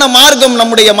அழகான மார்க்கம்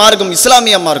நம்முடைய மார்க்கம்,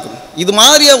 இஸ்லாமிய மார்க்கம். இது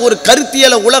மாதிரியா ஒரு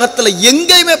கருத்தியலை உலகத்தில்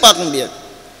எங்கேயுமே பார்க்க முடியாது.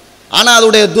 ஆனால்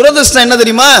அதோடைய துரதிர்ஷ்டம் என்ன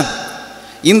தெரியுமா?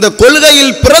 இந்த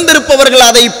கொள்கையில் பிறந்திருப்பவர்கள்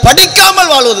அதை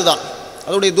படிக்காமல் வாழ்வதுதான்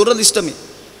அதோடைய துரதிர்ஷ்டமே.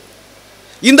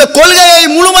 இந்த கொள்கையை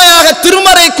முழுமையாக,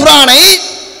 திருமறை குர்ஆனை,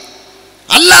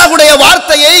 அல்லாஹ்வுடைய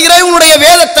வார்த்தையை, இறைவனுடைய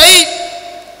வேதத்தை,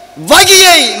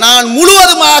 வகியை நான்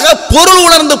முழுவதுமாக பொருள்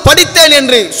உணர்ந்து படித்தேன்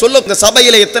என்று சொல்ல இந்த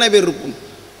சபையில் எத்தனை பேர் இருக்கும்?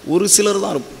 ஒரு சிலர்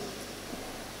தான் இருப்போம்.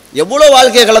 எவ்வளோ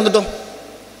வாழ்க்கையை கலந்துட்டோம்.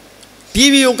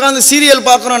 டிவி உட்காந்து சீரியல்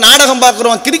பார்க்குறோம், நாடகம்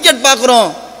பார்க்குறோம், கிரிக்கெட் பார்க்குறோம்,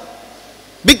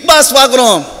 பிக் பாஸ்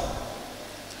பார்க்குறோம்,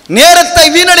 நேரத்தை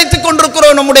வீணடித்துக்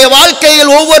கொண்டிருக்கிறோம். நம்முடைய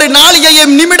வாழ்க்கையில் ஒவ்வொரு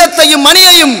நாளிகையும், நிமிடத்தையும்,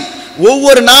 மணியையும்,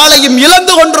 ஒவ்வொரு நாளையும்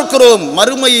இழந்து கொண்டிருக்கிறோம்.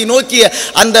 மறுமையை நோக்கிய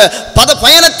அந்த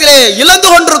பயணத்திலே இழந்து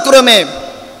கொண்டிருக்கிறோமே.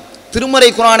 திருமறை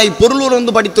குர்ஆனை பொருள்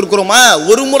உணர்ந்து படித்திருக்கிறோமா?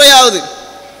 ஒரு முறையாவது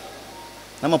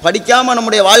நம்ம படிக்காம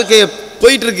நம்முடைய வாழ்க்கையை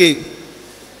போயிட்டு இருக்கு.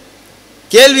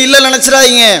 கேள்வி இல்லை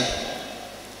நினைச்சிடாதீங்க.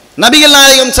 நபிகள்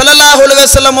நாயகம் ஸல்லல்லாஹு அலைஹி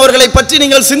வஸல்லம் அவர்களை பற்றி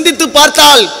நீங்கள் சிந்தித்து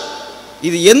பார்த்தால்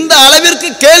இது எந்த அளவிற்கு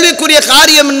கேள்விக்குரிய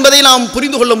காரியம் என்பதை நாம்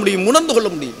புரிந்து கொள்ள முடியும், உணர்ந்து கொள்ள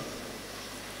முடியும்.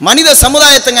 மனித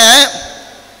சமுதாயத்துங்க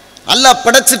அல்லாஹ்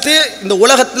படைச்சிட்டு இந்த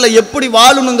உலகத்தில் எப்படி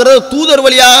வாழணுங்கிறத தூதர்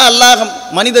வழியாக அல்லாஹ்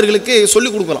மனிதர்களுக்கு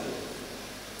சொல்லிக் கொடுக்கலாம்.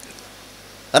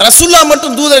 ரசூல்லா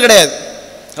மட்டும் தூதர் கிடையாது.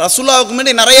 ரசூல்லாவுக்கு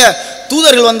முன்னாடி நிறைய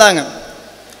தூதர்கள் வந்தாங்க.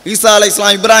 ஈசா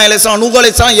அலைஹிஸ்ஸலாம், இப்ராஹிம் அலைஹிஸ்ஸலாம், நூஹ்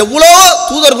அலைஹிஸ்ஸலாம், எவ்வளோ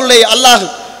தூதர்களுடைய அல்லாஹ்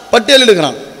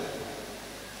பட்டியலிடுகிறான்.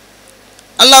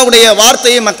 அல்லாஹ்வுடைய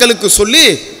வார்த்தையை மக்களுக்கு சொல்லி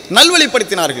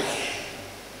நல்வழிப்படுத்தினார்கள்.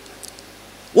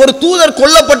 ஒரு தூதர்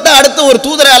கொல்லப்பட்ட அடுத்த ஒரு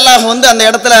தூதரை அல்லாஹ் வந்து அந்த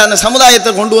இடத்துல அந்த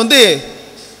சமுதாயத்தை கொண்டு வந்து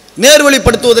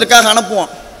நேர்வழிப்படுத்துவதற்காக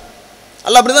அனுப்புவான்.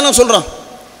 அல்லாஹ் அப்படிதான் நான் சொல்றான்.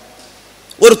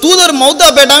 ஒரு தூதர் மௌத்தா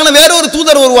போயிட்டாங்கன்னா வேற ஒரு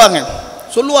தூதர் வருவாங்க,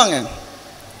 சொல்லுவாங்க.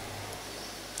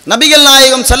 நபிகள்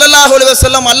நாயகம் ஸல்லல்லாஹு அலைஹி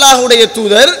வஸல்லம் அல்லாஹ்வுடைய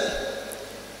தூதர்,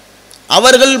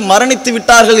 அவர்கள் மரணித்து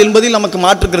விட்டார்கள் என்பதில் நமக்கு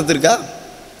மாற்றுக்கிறது இருக்கா?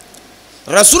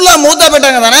 ரசூல்லா மௌத்தா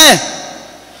போயிட்டாங்க தானே.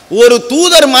 ஒரு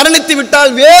தூதர் மரணித்து விட்டால்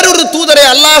வேறொரு தூதரை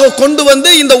அல்லாஹ் கொண்டு வந்து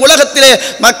இந்த உலகத்திலே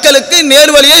மக்களுக்கு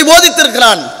நேர்வழியை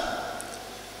போதித்திருக்கிறான்.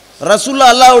 ரசூல்லா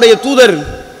அல்லாஹ்வுடைய தூதர்,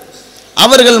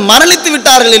 அவர்கள் மரணித்து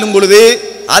விட்டார்கள் எனும் பொழுது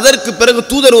அதற்கு பிறகு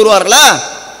தூதர் வருவார்களா?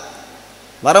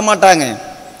 வரமாட்டாங்க.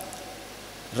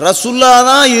 ரசூல்லா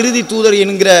தான் இறுதி தூதர்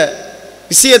என்கிற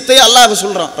விஷயத்தை அல்லாஹ்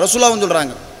சொல்றான், ரசூல்லாவும்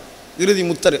சொல்றாங்க, இறுதி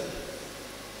முத்தர்.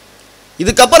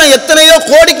 இதுக்கப்புறம் எத்தனையோ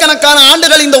கோடிக்கணக்கான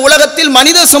ஆண்டுகள் இந்த உலகத்தில்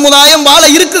மனித சமுதாயம் வாழ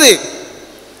இருக்குது.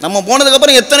 நம்ம போனதுக்கு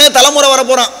அப்புறம் எத்தனையோ தலைமுறை வர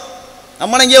போறோம்.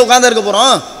 நம்ம இங்கே உட்கார்ந்து இருக்க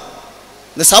போறோம்.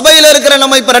 இந்த சபையில் இருக்கிற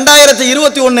நம்ம இப்ப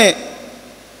 2021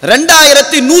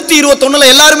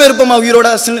 2121 எல்லாருமே இருப்போமா உயிரோட?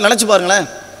 நினைச்சு பாருங்களேன்.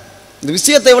 இந்த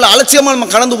விஷயத்தை இவ்வளவு அலட்சியமா நம்ம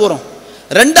கடந்து போறோம்.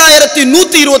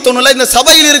 2121 இந்த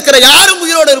சபையில் இருக்கிற யாரும்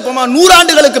உயிரோடு இருப்போமா? 100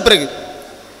 ஆண்டுகளுக்கு பிறகு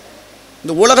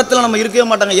இந்த உலகத்தில் நம்ம இருக்கவே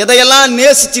மாட்டாங்க. எதையெல்லாம்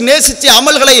நேசிச்சு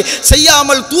அமல்களை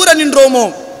செய்யாமல் தூர நின்றோமோ,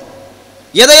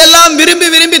 எதையெல்லாம் விரும்பி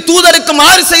விரும்பி தூதருக்கு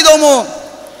மாறு செய்தோமோ,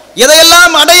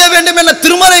 எதையெல்லாம் அடைய வேண்டும் என்ற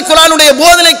திருமறை குர்ஆனுடைய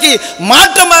போதனைக்கு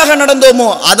மாற்றமாக நடந்தோமோ,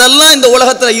 அதெல்லாம் இந்த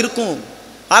உலகத்தில் இருக்கும்.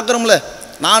 பார்க்குறோம்ல,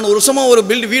 நான் ஒரு வருஷமா ஒரு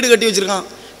வீடு கட்டி வச்சிருக்கான்,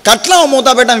 கட்டலாம்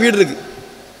மூத்தா போயிட்டான், வீடு இருக்கு.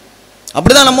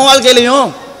 அப்படிதான் நம்ம வாழ்க்கையிலையும்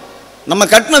நம்ம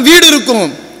கட்டின வீடு இருக்கும்,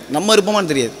 நம்ம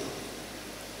இருப்போமான்னு தெரியாது.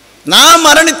 நாம்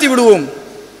மரணித்து விடுவோம்.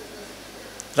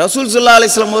 ரசூல் ஸல்லல்லாஹு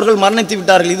அலைஹி வஸல்லம் அவர்கள் மரணித்து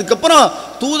விட்டார்கள். இதுக்கப்புறம்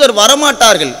தூதர்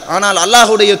வரமாட்டார்கள். ஆனால்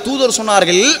அல்லாஹ்வுடைய தூதர்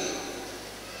சொன்னார்கள்,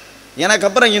 எனக்கு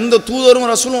அப்புறம் எந்த தூதரும்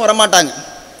ரசூலும் வரமாட்டாங்க.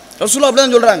 ரசூலா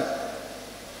அப்படிதான் சொல்றாங்க.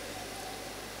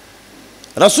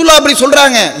 ரசூலா அப்படி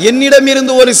சொல்றாங்க. என்னிடம்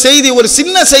இருந்து ஒரு செய்தி, ஒரு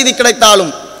சின்ன செய்தி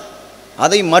கிடைத்தாலும்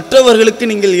அதை மற்றவர்களுக்கு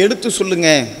நீங்கள் எடுத்து சொல்லுங்க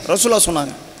ரசூலுல்லாஹ்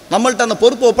சொன்னாங்க. நம்மள்ட்ட அந்த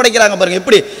பொறுப்பு ஒப்படைக்கிறாங்க பாருங்க,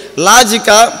 எப்படி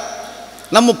லாஜிக்கா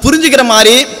நம்ம புரிஞ்சுக்கிற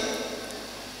மாதிரி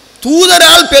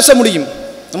தூதரால் பேச முடியும்.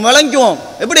 நம்ம விளங்குவோம்.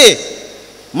 எப்படி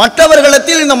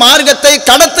மற்றவர்களிடத்தில் இந்த மார்க்கத்தை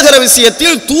கடத்துகிற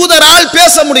விஷயத்தில் தூதரால்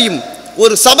பேச முடியும்.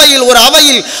 ஒரு சபையில், ஒரு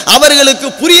அவையில் அவர்களுக்கு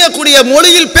புரியக்கூடிய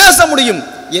மொழியில் பேச முடியும்.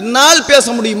 என்னால் பேச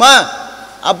முடியுமா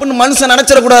அப்படின்னு மனுஷன்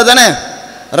நினைச்சிடக்கூடாது தானே.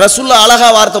 ரசூலுல்லாஹ் அழகா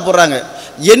வார்த்தை போடுறாங்க,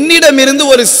 என்னிடமிருந்து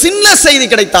ஒரு சின்ன செய்தி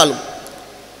கிடைத்தாலும்.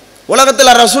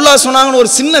 உலகத்தில் ரசூலுல்லாஹ் சொன்னாங்கன்னு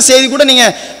ஒரு சின்ன செய்தி கூட நீங்க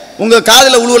உங்க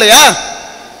காதில் உழுவலையா?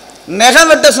 நகம்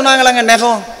வெட்ட சொன்னாங்களாங்க,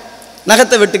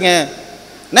 நகத்தை வெட்டுங்க,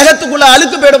 நகத்துக்குள்ள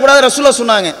அழுக்கு போயிடக்கூடாது ரசூலுல்லாஹ்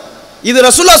சொன்னாங்க. இது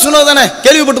ரசூலுல்லாஹ் சொன்னது தானே,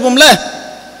 கேள்விப்பட்டுப்போம்ல.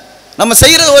 நம்ம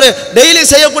செய்யறது ஒரு டெய்லி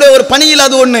செய்யக்கூடிய ஒரு பணியில்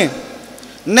அது ஒண்ணு.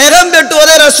 நகம்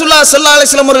வெட்டுவதை ரசூலுல்லாஹ் ஸல்லல்லாஹு அலைஹி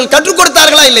வஸல்லம் அவர்கள் கற்றுக்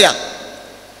கொடுத்தார்களா இல்லையா?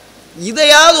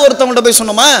 இதையாவது ஒருத்தவங்கள்ட்ட போய்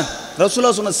சொன்னோமா?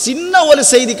 ரசூலுல்லாஹ் சொன்ன சின்ன ஒரு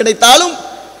செய்தி கிடைத்தாலும்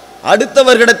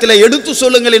அடுத்தவர்களிடத்தில் எடுத்து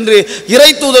சொல்லுங்கள் என்று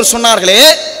இறை தூதர் சொன்னார்களே,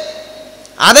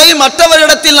 அதை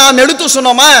மற்றவர்களிடத்தில் நாம் எடுத்து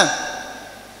சொன்னோமா?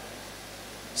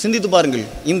 சிந்தித்து பாருங்கள்.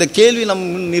 இந்த கேள்வி நம்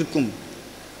முன் நிற்கும்.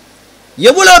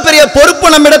 எவ்வளவு பெரிய பொறுப்பு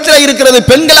நம்மிடத்தில் இருக்கிறது.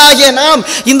 பெண்களாகிய நாம்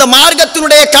இந்த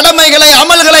மார்க்கத்தினுடைய கடமைகளை,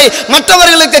 அமல்களை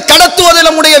மற்றவர்களுக்கு கடத்துவது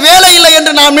நம்முடைய வேலை இல்லை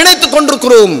என்று நாம் நினைத்துக்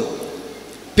கொண்டிருக்கிறோம்.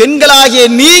 பெண்களாகிய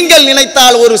நீங்கள்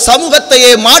நினைத்தால் ஒரு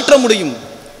சமூகத்தையே மாற்ற முடியும்.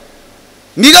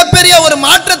 மிகப்பெரிய ஒரு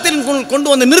மாற்றத்தில் கொண்டு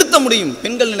வந்து நிறுத்த முடியும்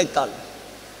பெண்கள் நினைத்தால்.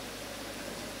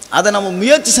 அதை நம்ம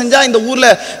முயற்சி செஞ்சா இந்த ஊர்ல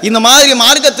இந்த மாதிரி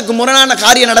மார்க்கத்துக்கு முரணான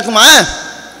காரியம் நடக்குமா?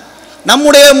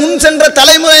 நம்முடைய முன் சென்ற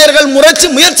தலைமுறையர்கள்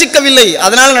முயற்சிக்கவில்லை,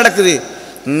 அதனால நடக்குது.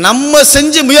 நம்ம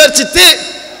செஞ்சு முயற்சித்து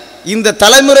இந்த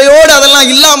தலைமுறையோடு அதெல்லாம்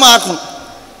இல்லாம ஆக்கணும்.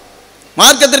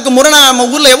 மார்க்கத்திற்கு முரணா நம்ம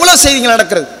ஊர்ல எவ்வளவு செய்திகள்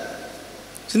நடக்கிறது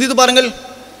சிந்தித்து பாருங்கள்.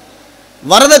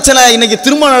 வரதட்சணை இன்னைக்கு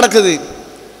திருமணம் நடக்குது,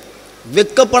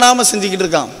 வெக்கப்படாம செஞ்சுக்கிட்டு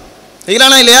இருக்கான்.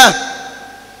 செய்யலானா இல்லையா?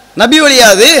 நபி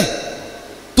வழியாது,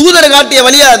 தூதர் காட்டிய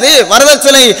வழியாது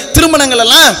வரதட்சணை திருமணங்கள்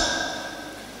எல்லாம்.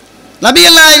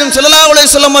 நபிகள் நாயகம் ஸல்லல்லாஹு அலைஹி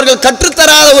வஸல்லம் அவர்கள்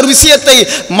கற்றுத்தராத ஒரு விஷயத்தை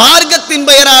மார்க்கத்தின்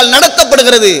பெயரால்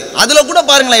நடத்தப்படுகிறது. அதுல கூட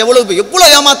பாருங்களேன் எவ்வளவு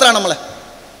ஏமாத்துறான் நம்மள.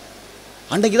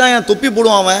 அன்னைக்கு தான் என் தொப்பி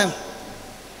போடுவான் அவன்.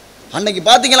 அன்னைக்கு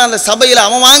பாத்தீங்களா அந்த சபையில்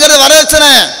அவன் வாங்குறது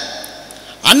வரதட்சணை.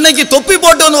 அன்னைக்கு தொப்பி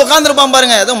போட்டு வந்து உட்காந்துருப்பான்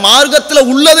பாருங்க. ஏதோ மார்க்கத்தில்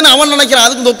உள்ளதுன்னு அவன் நினைக்கிறான்.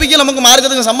 அதுக்கு தொப்பிக்கு நமக்கு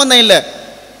மார்க்கத்துக்கு சம்பந்தம் இல்லை.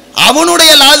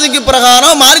 அவனுடைய லாஜிக்கு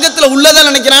பிரகாரம் மார்க்கத்தில் உள்ளதை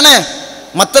நினைக்கிறானே.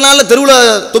 மற்ற நாள்ல தெருவில்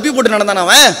தொப்பி போட்டு நடந்தான்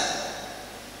அவன்.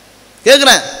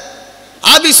 கேட்குறேன்,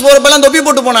 ஆபீஸ் போறப்பெல்லாம் தொப்பி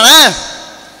போட்டு போனானே,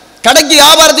 கடைக்கு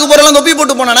வியாபாரத்துக்கு போறெல்லாம் தொப்பி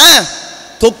போட்டு போனானே.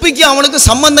 தொப்பிக்கு அவனுக்கு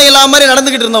சம்பந்தம் இல்லாம மாதிரி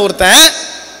நடந்துகிட்டு இருந்த ஒருத்தன்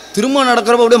திருமணம்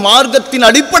நடக்கிறப்ப அப்படியே மார்க்கத்தின்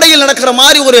அடிப்படையில் நடக்கிற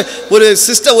மாதிரி ஒரு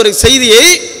சிஸ்டம், ஒரு செய்தியை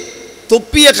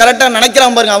தொப்பியை கரெக்டாக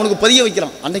நினைக்கிறான் பாருங்க, அவனுக்கு பதிய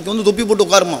வைக்கிறான். அன்னைக்கு வந்து தொப்பி போட்டு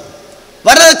உட்காருமா.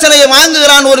 வரதட்சணையை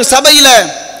வாங்குகிறான் ஒரு சபையில.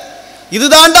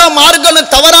 இதுதாண்டா மார்க்கம்னு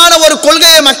தவறான ஒரு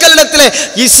கொள்கையை மக்களிடத்தில்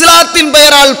இஸ்லாத்தின்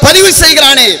பெயரால் பதிவு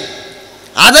செய்கிறானே,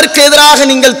 அதற்கு எதிராக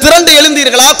நீங்கள் திரண்டு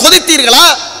எழுந்தீர்களா? கொதித்தீர்களா?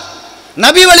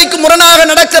 நபி வழிக்கு முரணாக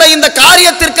நடக்கிற இந்த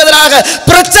காரியத்திற்கு எதிராக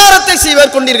பிரச்சாரத்தை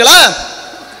செய்வதற்கொண்டீர்களா?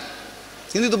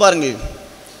 சிந்தித்து பாருங்கள்.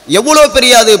 எவ்வளவு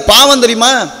பெரிய அது பாவம்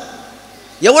தெரியுமா?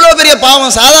 எவ்வளவு பெரிய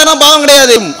பாவம். சாதாரண பாவம்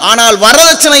கிடையாது. ஆனால்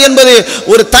வரதட்சணை என்பது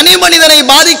ஒரு தனி மனிதனை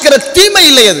பாதிக்கிற தீமை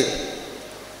இல்லை. அது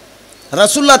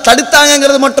ரசூலுல்லாஹ்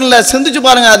தடுத்தாங்கிறது மட்டும் இல்ல, சிந்திச்சு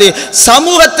பாருங்க, அது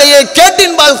சமூகத்தையே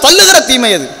கேட்டின்பால் தள்ளுகிற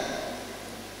தீமை. அது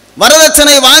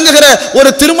வரதட்சணை வாங்குகிற ஒரு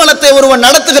திருமணத்தை ஒருவன்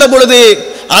நடத்துகிற பொழுது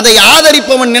அதை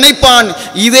ஆதரிப்பவன் நினைப்பான்,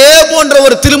 இதே போன்ற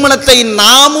ஒரு திருமணத்தை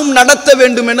நாமும் நடத்த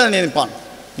வேண்டும் என்று நினைப்பான்.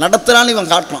 நடத்துறான்னு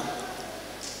இவன் காட்டுறான்.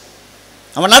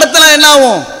 அவன் நடத்தலாம், என்ன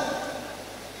ஆகும்?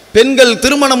 பெண்கள்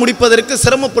திருமணம் முடிப்பதற்கு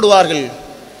சிரமப்படுவார்கள்,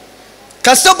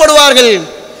 கஷ்டப்படுவார்கள்,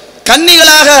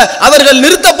 கன்னிகளாக அவர்கள்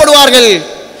நிறுத்தப்படுவார்கள்,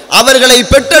 அவர்களை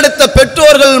பெற்றெடுத்த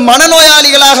பெற்றோர்கள்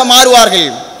மனநோயாளிகளாக மாறுவார்கள்.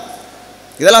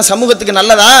 இதெல்லாம் சமூகத்துக்கு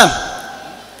நல்லதா?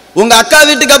 உங்க அக்கா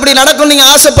வீட்டுக்கு அப்படி நடக்கும் நீங்க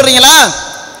ஆசைப்படுறீங்களா?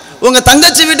 உங்க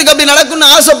தங்கச்சி வீட்டுக்கு அப்படி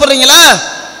நடக்கும்னு ஆசைப்படுறீங்களா?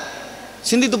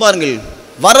 சிந்தித்து பாருங்கள்.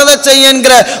 வரதட்சணை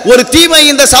என்கிற ஒரு தீமை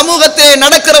இந்த சமூகத்தை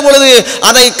நடக்கிற பொழுது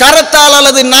அதை கரத்தால்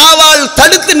அல்லது நாவால்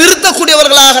தடுத்து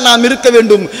நிறுத்தக்கூடியவர்களாக நாம் இருக்க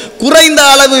வேண்டும். குறைந்த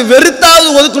அளவு வெறுத்தாவது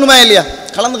ஒதுக்கணுமா இல்லையா?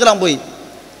 கலந்துக்கிறான், போய்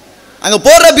அங்க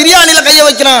போடுற பிரியாணியில கைய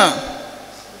வைக்கிறான்.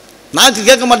 நாக்கு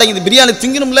கேட்க மாட்டேங்குது, பிரியாணி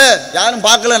திங்கணும்ல, யாரும்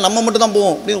பார்க்கல, நம்ம மட்டும் தான்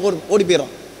போவோம் அப்படின்னு ஓடி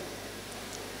போயிடும்.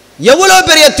 எவ்வளவு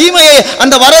பெரிய தீமையை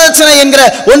அந்த வரதட்சணை என்கிற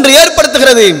ஒன்று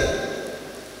ஏற்படுத்துகிறது.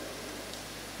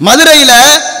 மதுரையில்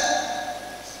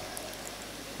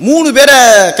 3 பேரை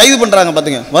கைது பண்றாங்க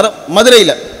பாத்துங்க.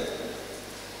 மதுரையில்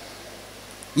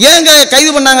ஏங்க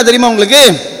கைது பண்ணாங்க தெரியுமா உங்களுக்கு?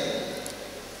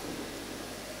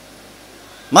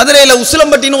 மதுரையில்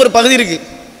உசிலம்பட்டின்னு ஒரு பகுதி இருக்கு.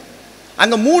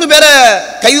 அங்க 3 பேரை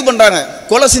கைது பண்றாங்க,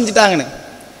 கொலை செஞ்சுட்டாங்கன்னு.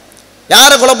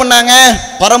 யாரை கொலை பண்ணாங்க?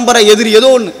 பரம்பரை எதிரி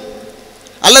ஏதோ ஒன்று.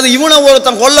 அல்லது இவனை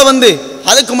ஒருத்தன் கொல்ல வந்து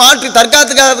அதுக்கு மாற்றி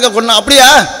தற்காத்துக்காக கொண்டான், அப்படியா?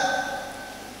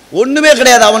 ஒண்ணுமே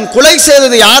கிடையாது. அவன் கொலை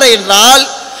செய்தது யாரை என்றால்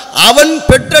அவன்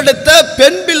பெற்றெடுத்த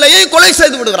பெண் பிள்ளையை கொலை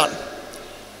செய்து விடுகிறான்.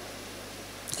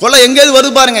 கொலை எங்கேது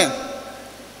வருது பாருங்க.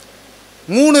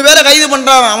 3 பேரை கைது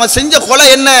பண்றான். அவன் செஞ்ச கொலை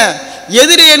என்ன?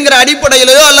 எதிரி என்கிற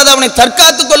அடிப்படையிலேயோ அல்லது அவனை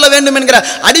தற்காத்துக் கொள்ள வேண்டும் என்கிற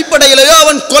அடிப்படையிலேயோ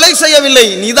அவன் கொலை செய்யவில்லை,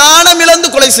 நிதானம் இழந்து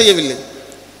கொலை செய்யவில்லை.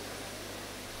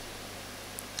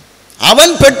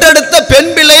 அவன் பெற்றெடுத்த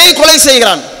பெண் பிள்ளையை கொலை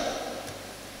செய்கிறான்.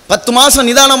 10 மாசம்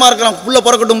நிதானமா இருக்கலாம். புள்ள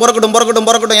பிறக்கட்டும் பிறக்கட்டும் பிறக்கட்டும்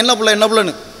பிறக்கட்டும், என்ன புள்ள என்ன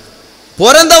புள்ளன்னு.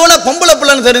 பிறந்தவன பொம்பளை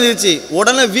பிள்ளைன்னு தெரிஞ்சிருச்சு.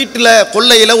 உடனே வீட்டில்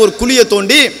கொல்லையில் ஒரு குழியை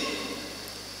தோண்டி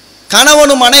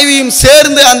கணவனும் மனைவியும்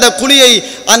சேர்ந்து அந்த குழியை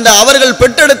அந்த அவர்கள்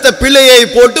பெற்றெடுத்த பிள்ளையை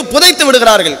போட்டு புதைத்து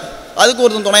விடுகிறார்கள். அதுக்கு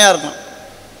ஒருத்தன் துணையா இருக்கான்.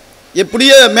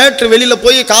 எப்படியோ மேற்று வெளியில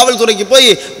போய் காவல்துறைக்கு போய்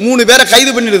 3 பேரை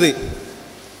கைது பண்ணிடுது.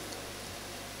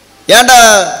 ஏண்டா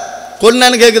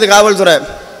கொன்னன்னு கேட்குது காவல்துறை.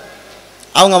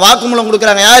 அவங்க வாக்குமூலம்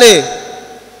கொடுக்குறாங்க. யாரு?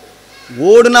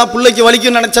 ஓடுனா பிள்ளைக்கு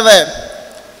வலிக்கும் நினைச்சவ,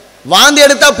 வாந்தி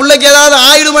எடுத்தா பிள்ளைக்கு ஏதாவது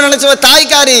ஆயிடுமா நினைச்சவ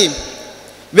தாய்க்காரி,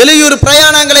 வெளியூர்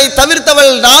பிரயாணங்களை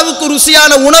தவிர்த்தவள், நாவுக்கு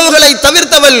ருசியான உணவுகளை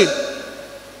தவிர்த்தவள்,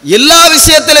 எல்லா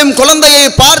விஷயத்திலும் குழந்தையை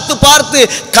பார்த்து பார்த்து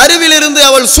கருவில் இருந்து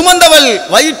அவள் சுமந்தவள்,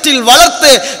 வயிற்றில்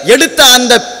வளர்த்து எடுத்த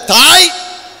அந்த தாய்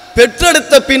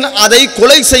பெற்றெடுத்த பின் அதை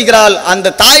கொலை செய்கிறாள்.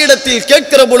 அந்த தாயிடத்தில்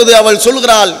கேட்கிற பொழுது அவள்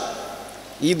சொல்கிறாள்,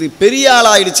 இது பெரிய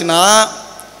ஆளாயிடுச்சுன்னா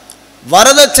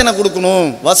வரதட்சணை கொடுக்கணும்,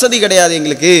 வசதி கிடையாது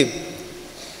எங்களுக்கு,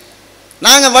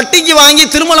 நாங்கள் வட்டிக்கு வாங்கி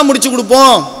திருமணம் முடிச்சு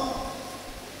கொடுப்போம்,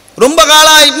 ரொம்ப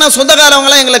காலம் ஆயிட்டுனா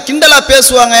சொந்தக்காரவங்களாம் எங்களை கிண்டலாக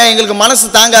பேசுவாங்க, எங்களுக்கு மனசு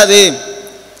தாங்காது,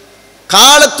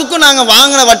 காலத்துக்கும் நாங்கள்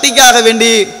வாங்கின வட்டிக்காக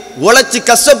வேண்டி உழைச்சி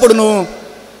கஷ்டப்படணும்,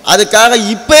 அதுக்காக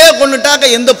இப்பயே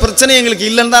கொண்டுட்டாக்க எந்த பிரச்சனையும் எங்களுக்கு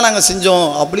இல்லைன்னு தான் நாங்கள் செஞ்சோம்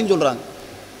அப்படின்னு சொல்கிறாங்க.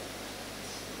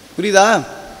 புரியுதா?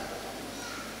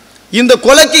 இந்த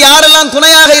கொலைக்கு யாரெல்லாம்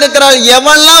துணையாக இருக்கிறார்,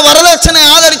 எவன்லாம் வரதட்சணை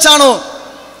ஆதரிச்சானோ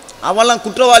அவன்லாம்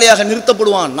குற்றவாளியாக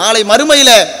நிறுத்தப்படுவான். நாளை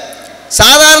மறுமையில்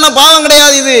சாதாரண பாவம்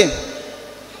கிடையாது இது.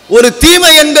 ஒரு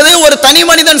தீமை என்பது ஒரு தனி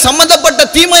மனிதன் சம்பந்தப்பட்ட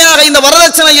தீமையாக இந்த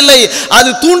வரதட்சணை இல்லை. அது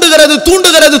தூண்டுகிறது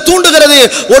தூண்டுகிறது தூண்டுகிறது.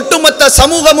 ஒட்டுமொத்த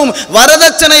சமூகமும்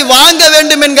வரதட்சணை வாங்க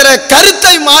வேண்டும் என்கிற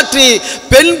கருத்தை மாற்றி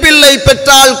பெண் பிள்ளை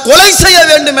பெற்றால் கொலை செய்ய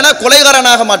வேண்டும் என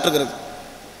கொலைகாரனாக மாற்றுகிறது.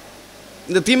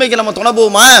 இந்த தீமைக்கு நம்ம துணை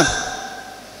போவோமா?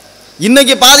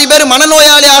 இன்னைக்கு பாதி பேர்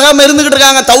மனநோயாளியாக இருந்துகிட்டு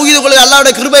இருக்காங்க. தௌஹீது கொள்கை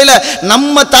அல்லாஹ்வுடைய கிருபையில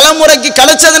நம்ம தலைமுறைக்கு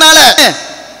கிடைச்சதுனால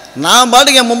நான்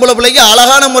பாட்டுக்கு என் பொம்பளை பிள்ளைக்கு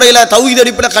அழகான முறையில் தௌஹீத்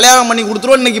அடிப்படையில் கல்யாணம் பண்ணி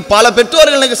கொடுத்துருவோம். இன்னைக்கு பல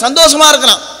பெற்றோர்கள் இன்னைக்கு சந்தோஷமா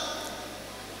இருக்கிறான்.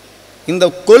 இந்த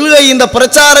கொள்கை, இந்த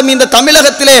பிரச்சாரம் இந்த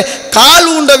தமிழகத்திலே கால்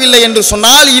ஊண்டவில்லை என்று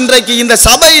சொன்னால் இன்றைக்கு இந்த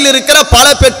சபையில் இருக்கிற பல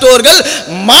பெற்றோர்கள்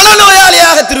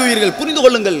மனநோயாளியாக திருவீர்கள். புரிந்து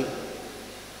கொள்ளுங்கள்,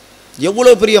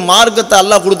 எவ்வளவு பெரிய மார்க்கத்தை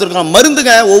அல்லாஹ் கொடுத்துருக்கான்.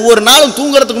 மருந்துங்க, ஒவ்வொரு நாளும்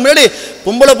தூங்குறதுக்கு முன்னாடி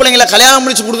பொம்பளை பிள்ளைங்களை கல்யாணம்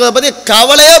முடிச்சு கொடுக்கறத பற்றி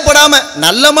கவலையே படாம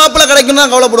நல்ல மாப்பிள்ளை கிடைக்கும்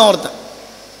தான் கவலைப்படுவோம். ஒருத்தன்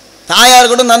தாயா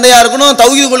இருக்கட்டும் தந்தையா இருக்கணும்,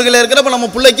 தௌஹீத் கொள்கையில் இருக்கிறப்ப நம்ம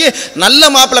பிள்ளைக்கு நல்ல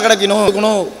மாப்பிள்ளை கிடைக்கணும்,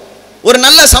 ஒரு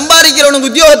நல்ல சம்பாதிக்கிறவனுக்கு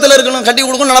உத்தியோகத்தில் இருக்கணும், கட்டி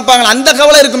கொடுக்கணும் நினைப்பாங்க. அந்த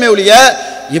கவலை இருக்குமே ஒழிய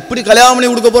எப்படி கல்யாணம் பண்ணி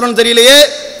கொடுக்க போறோம்னு தெரியலையே.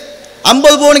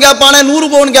 50 பவுன் கேட்பான, 100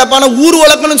 பவுன் கேட்பான, ஊர்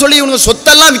வழக்கணும்னு சொல்லி இவங்க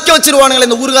சொத்தெல்லாம் விற்க வச்சிருவானுங்களே.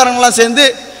 இந்த ஊர்காரங்களாம் சேர்ந்து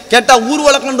கேட்டா ஊர்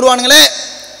வழக்கணுவானுங்களே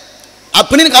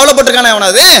அப்படின்னு கவலைப்பட்டிருக்கானே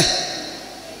அவனது.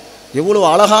 எவ்வளவு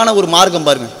அழகான ஒரு மார்க்கம்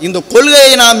பாருங்க. இந்த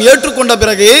கொள்கையை நாம் ஏற்றுக்கொண்ட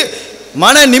பிறகு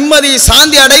மன நிம்மதி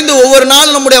சாந்தி அடைந்து ஒவ்வொரு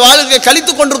நாளும் நம்முடைய வாழ்க்கையை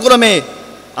கழித்துக் கொண்டிருக்கிறோமே.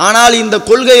 ஆனால் இந்த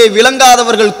கொள்கையை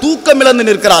விளங்காதவர்கள் தூக்கமிழந்து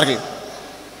நிற்கிறார்கள்.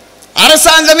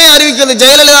 அரசாங்கமே அறிவிக்கிறது,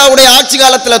 ஜெயலலிதாவுடைய ஆட்சி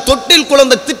காலத்தில் தொட்டில்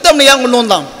குழந்தை திட்டம் ஏன் கொண்டு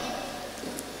வந்தான்?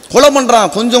 கொலை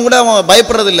பண்றான், கொஞ்சம் கூட அவன்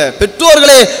பயப்படுறதில்லை.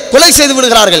 பெற்றோர்களே கொலை செய்து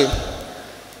விடுகிறார்கள்.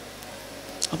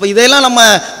 அப்ப இதையெல்லாம் நம்ம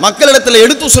மக்களிடத்தில்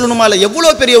எடுத்து சொல்லணுமா? இல்லை,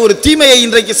 எவ்வளவு பெரிய ஒரு தீமையை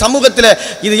இன்றைக்கு சமூகத்தில்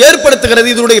இது ஏற்படுத்துகிறது,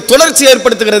 இதனுடைய தொடர்ச்சி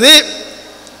ஏற்படுத்துகிறது.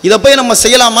 இதை போய் நம்ம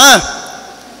செய்யலாமா?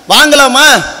 வாங்கலாமா?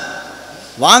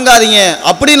 வாங்காதீங்க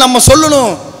அப்படி நம்ம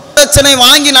சொல்லணும். பிரச்சனை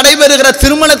வாங்கி நடைபெறுகிற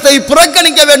திருமணத்தை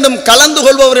புறக்கணிக்க வேண்டும். கலந்து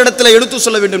கொள்பவரிடத்தில் எடுத்து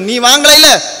சொல்ல வேண்டும். நீ வாங்கல இல்ல,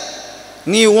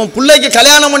 நீ உன் பிள்ளைக்கு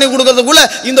கல்யாணம் பண்ணி கொடுக்கறதுக்குள்ள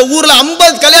இந்த ஊர்ல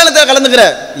 50 கல்யாணத்தில் கலந்துக்கிற,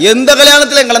 எந்த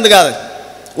கல்யாணத்திலையும் கலந்துக்காத.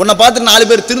 உன்னை பார்த்துட்டு 4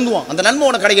 பேர் திருந்துவோம், அந்த நன்மை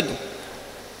உனக்கு கிடைக்கட்டும்.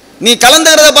 நீ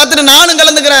கலந்துக்கிறத பார்த்துட்டு நானும்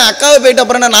கலந்துக்கிறேன், அக்காவை போயிட்டு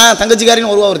அப்புறம் நான்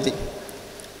தங்கச்சிக்காரின்னு வருவா ஒருத்தி,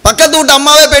 பக்கத்து வீட்டு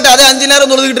அம்மாவே போயிட்டு அதே 5 நேரம்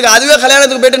தொழுதுகிட்டு இருக்கு, அதுவே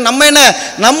கல்யாணத்துக்கு போயிட்டு நம்ம என்ன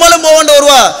நம்மளும் போக வேண்ட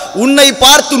வருவா. உன்னை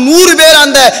பார்த்து 100 பேர்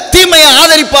அந்த தீமையை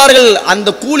ஆதரிப்பார்கள். அந்த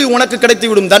கூலி உனக்கு கிடைத்து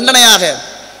விடும் தண்டனையாக.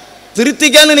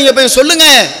 திருத்திக்கன்னு நீங்க போய் சொல்லுங்க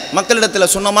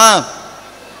மக்களிடத்தில். சொன்னோமா?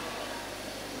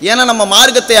 ஏன்னா நம்ம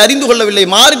மார்க்கத்தை அறிந்து கொள்ளவில்லை.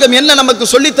 மார்க்கம் என்ன நமக்கு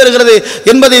சொல்லித் தருகிறது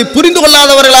என்பதை புரிந்து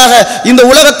கொள்ளாதவர்களாக இந்த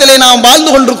உலகத்திலே நாம்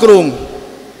வாழ்ந்து கொண்டிருக்கிறோம்.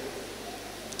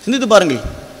 சிந்தித்து பாருங்கள்.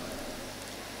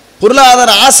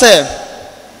 பொருளாதார ஆசை,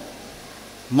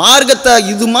 மார்க்கத்தை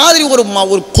இது மாதிரி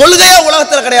ஒரு கொள்கையே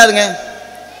உலகத்தில் கிடையாதுங்க.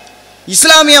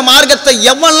 இஸ்லாமிய மார்க்கத்தை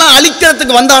எவன்லாம்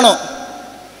அழிக்கிறதுக்கு வந்தானோ,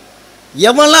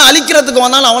 எவன்லாம் அழிக்கிறதுக்கு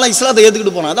வந்தாலும் அவன்லாம் இஸ்லாத்தை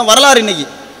ஏற்றுக்கிட்டு போனான். அதான் வரலாறு இன்னைக்கு.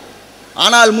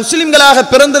 ஆனால் முஸ்லிம்களாக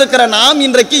பிறந்திருக்கிற நாம்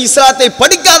இன்றைக்கு இஸ்லாத்தை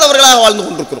படிக்காதவர்களாக வாழ்ந்து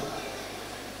கொண்டிருக்கிறோம்.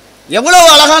 எவ்வளவு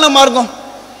அழகான மார்க்கம்!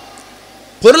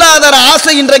 பொருளாதார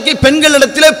ஆசை இன்றைக்கு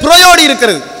பெண்களிடத்திலே புரையோடி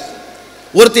இருக்கிறது.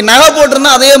 ஒருத்தி நகை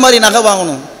போட்டிருந்தா அதே மாதிரி நகை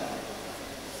வாங்கணும்,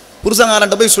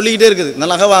 புருஷங்காரன்ட்ட போய் சொல்லிக்கிட்டே இருக்குது, இந்த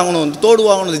நகை வாங்கணும், தோடு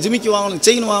வாங்கணும், ஜிமிக்கி வாங்கணும்,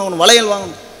 செயின் வாங்கணும், வளையல்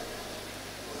வாங்கணும்.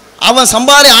 அவன்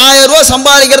 1000 ரூபா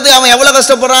சம்பாதிக்கிறது அவன் எவ்வளவு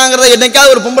கஷ்டப்படுறாங்கிறத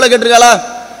என்னைக்காவது ஒரு பொம்பளை கேட்டிருக்காளா?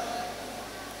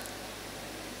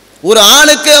 ஒரு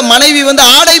ஆணுக்கு மனைவி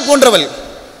ஆடை போன்றவள்.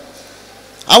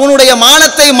 அவனுடைய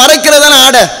மானத்தை மறைக்கிறதான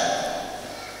ஆடை,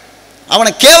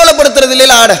 அவனை கேவலப்படுத்துறது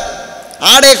இல்லையில ஆடை.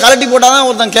 ஆடையை கலட்டி போட்டாதான்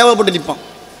ஒருத்தன் கேவலப்பட்டு நிற்பான்.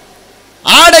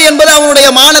 ஆடை என்பது அவனுடைய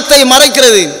மானத்தை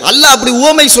மறைக்கிறது. அல்லாஹ் அப்படி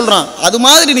உவமை சொல்றான். அது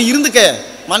மாதிரி நீ இருந்துக்க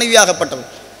மனைவியாகப்பட்டவன்.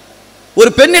 ஒரு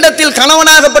பெண்ணிடத்தில்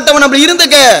கணவனாகப்பட்டவன் அப்படி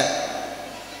இருந்துக்க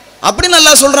அப்படின்னு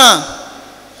அல்லாஹ் சொல்றான்.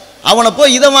 அவனை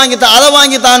போய் இதை வாங்கித்தா அதை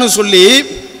வாங்கித்தான்னு சொல்லி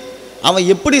அவன்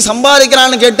எப்படி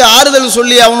சம்பாதிக்கிறான்னு கேட்டு ஆறுதல்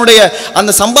சொல்லி அவனுடைய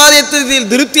அந்த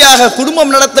சம்பாதியத்தில் திருப்தியாக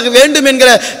குடும்பம் நடத்த வேண்டும்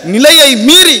என்கிற நிலையை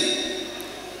மீறி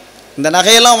இந்த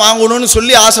நகையெல்லாம் வாங்கணும்னு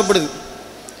சொல்லி ஆசைப்படுது,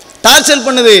 டார்ச்சர்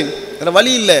பண்ணுது. வேற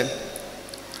வழி இல்லை.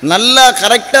 நல்லா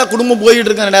கரெக்டாக குடும்பம் போயிட்டு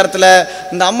இருக்கிற நேரத்தில்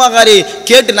இந்த அம்மாக்காரி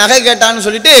கேட்டு நகை கேட்டான்னு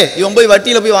சொல்லிட்டு இவன் போய்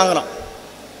வட்டியில் போய் வாங்குறான்.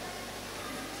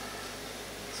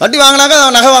 வட்டி வாங்கினாக்கா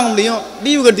அவன் நகை வாங்க முடியும்,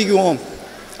 டிவி கட்டிக்குவோம்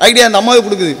ஐடியா அந்த அம்மாவை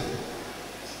கொடுக்குது.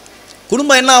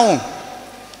 குடும்பம் என்ன ஆகும்?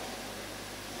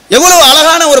 எவ்வளவு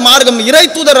அழகான ஒரு மார்க்கம்! இறை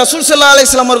தூதர் ரசூல் ஸல்லல்லாஹு அலைஹி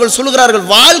வஸல்லம் அவர்கள் சொல்கிறார்கள்,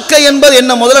 வாழ்க்கை என்பது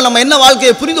என்ன? முதல்ல நம்ம என்ன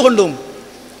வாழ்க்கையை புரிந்து கொண்டோம்?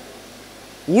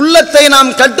 உள்ளத்தை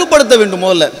நாம் கட்டுப்படுத்த வேண்டும்.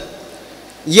 முதல்ல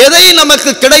எதை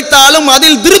நமக்கு கிடைத்தாலும்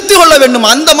அதில் திருப்தி கொள்ள வேண்டும்.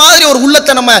 அந்த மாதிரி ஒரு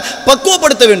உள்ளத்தை நம்ம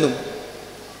பக்குவப்படுத்த வேண்டும்.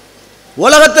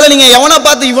 உலகத்தில் நீங்க எவனை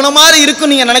பார்த்து இவனை மாதிரி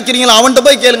இருக்கும் நீங்க நினைக்கிறீங்களா, அவன்கிட்ட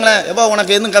போய் கேளுங்களேன், எப்பா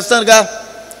உனக்கு எதுவும் கஷ்டம் இருக்கா?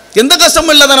 எந்த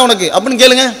கஷ்டமும் இல்லை தானே உனக்கு அப்படின்னு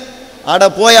கேளுங்க. ஆட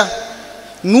போயா,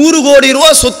 100 கோடி ரூபா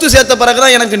சொத்து சேர்த்த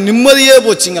பிறகுதான் எனக்கு நிம்மதியே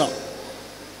போச்சுங்கிறான்.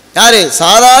 யாரு?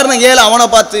 சாதாரண ஏழை. அவனை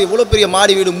பார்த்து இவ்வளோ பெரிய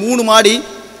மாடி வீடு, 3 மாடி,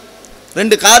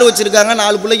 2 கார் வச்சிருக்காங்க,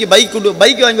 4 பிள்ளைக்கு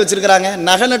பைக் வாங்கி வச்சிருக்கிறாங்க,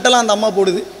 நகை நட்டெல்லாம் அந்த அம்மா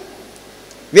போடுது,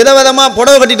 விதவிதமா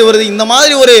புடவை கட்டிட்டு வருது. இந்த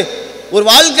மாதிரி ஒரு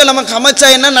வாழ்க்கை நமக்கு அமைச்சா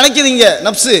என்ன நினைக்குதுங்க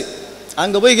நப்சு?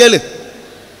 அங்க போய் கேளு.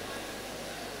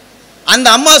 அந்த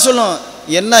அம்மா சொல்லும்,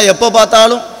 என்ன எப்போ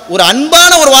பார்த்தாலும் ஒரு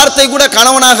அன்பான ஒரு வார்த்தை கூட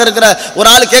கணவனாக இருக்கிற ஒரு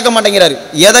ஆள் கேட்க மாட்டேங்கிறாரு.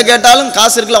 எதை கேட்டாலும்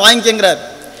காசு இருக்குல்ல வாங்கிக்கிறார்.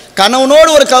 கணவனோடு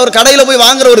ஒரு கடையில் போய்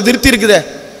வாங்குற ஒரு திருப்தி இருக்குதே,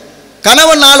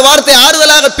 கணவன் 4 வார்த்தை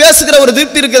ஆறுதலாக பேசுகிற ஒரு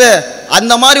திருப்தி இருக்குதே,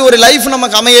 அந்த மாதிரி ஒரு லைஃப்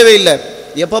நமக்கு அமையவே இல்லை.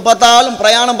 எப்போ பார்த்தாலும்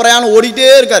பிரயாணம் ஓடிட்டே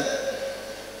இருக்கார்.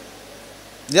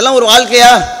 இதெல்லாம் ஒரு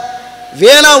வாழ்க்கையா?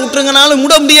 வேணா விட்டுருங்கனாலும்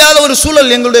விட முடியாத ஒரு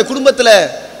சூழல் எங்களுடைய குடும்பத்தில்.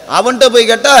 அவன்கிட்ட போய்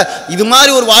கேட்டால் இது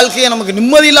மாதிரி ஒரு வாழ்க்கையை நமக்கு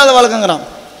நிம்மதி இல்லாத வாழ்க்கைங்கிறான்.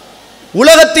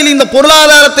 உலகத்தில் இந்த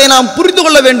பொருளாதாரத்தை நாம் புரிந்து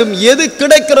கொள்ள வேண்டும். எது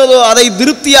கிடைக்கிறதோ அதை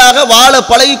திருப்தியாக வாழ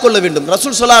பழகி கொள்ள வேண்டும்.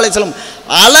 ரசூல் ஸல்லல்லாஹு அலைஹி வஸல்லம்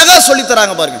அழகா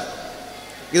சொல்லித்தராங்க பாருங்க.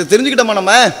 இதை தெரிஞ்சுக்கிட்டோமா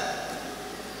நம்ம?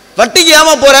 வட்டிக்கு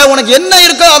ஏமா போற, உனக்கு என்ன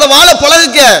இருக்கோ அதை வாழ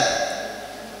பழகுக்க.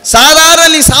 சாதாரண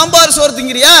நீ சாம்பார் சோறு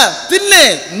திங்கிறியா, தின்னு.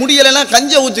 முடியலைன்னா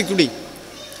கஞ்ச ஊற்றி குடி.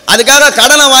 அதுக்காக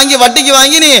கடனை வாங்கி வட்டிக்கு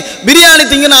வாங்கி நீ பிரியாணி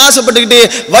திங்கன்னு ஆசைப்பட்டுக்கிட்டு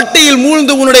வட்டியில்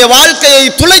மூழ்ந்து உன்னுடைய வாழ்க்கையை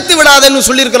துளைத்து விடாதன்னு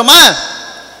சொல்லியிருக்கிறோமா?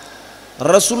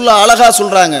 ரசூலுல்லாஹ் அழகா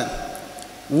சொல்றாங்க,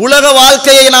 உலக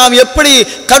வாழ்க்கையை நாம் எப்படி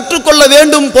கற்றுக்கொள்ள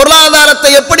வேண்டும்,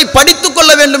 பொருளாதாரத்தை எப்படி படித்துக்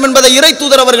கொள்ள வேண்டும் என்பதை இறை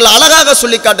தூதர் அவர்கள் அழகாக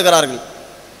சொல்லி காட்டுகிறார்கள்.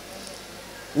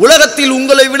 உலகத்தில்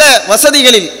உங்களை விட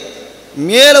வசதிகளில்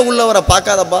மேலே உள்ளவரை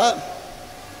பார்க்காதப்பா.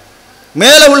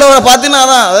 மேலே உள்ளவரை பார்த்தீங்கன்னா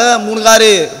தான் 3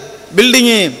 காரு,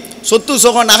 பில்டிங்கு, சொத்து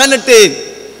சுகம், நகை நட்டு,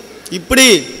 இப்படி.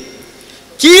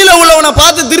 கீழே உள்ளவனை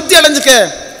பார்த்து திருப்தி அடைஞ்சுக்க.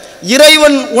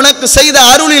 இறைவன் உனக்கு செய்த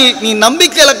அருளில் நீ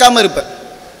நம்பிக்கை இழக்காம இருப்ப.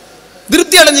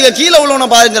 திருப்தி அடைஞ்சுக்க. கீழே உள்ளவனை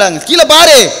பாருங்கிறாங்க. கீழே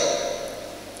பாரு.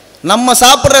 நம்ம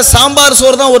சாப்பிட்ற சாம்பார்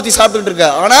சோறு தான் ஒருத்தி சாப்பிட்டுட்டு இருக்க,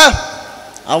 ஆனா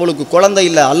அவளுக்கு குழந்தை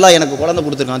இல்லை, அல்லாஹ் எனக்கு குழந்தை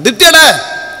கொடுத்துருக்கான், திருப்தி அடை.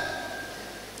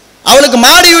 அவளுக்கு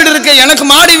மாடி வீடு இருக்கு, எனக்கு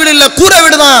மாடி வீடு இல்லை, கூரை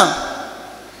வீடு தான்,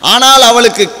 ஆனால்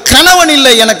அவளுக்கு கணவன்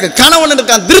இல்லை, எனக்கு கணவன்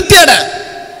இருக்கான், திருப்தி அடை.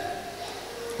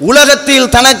 உலகத்தில்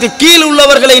தனக்கு கீழ்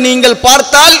உள்ளவர்களை நீங்கள்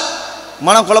பார்த்தால்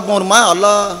மனம் குழப்பம் வருமா?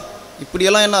 அல்லாஹ்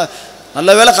இப்படியெல்லாம் என்ன நல்ல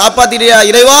வேலை காப்பாத்திட்டியா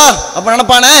இறைவா அப்ப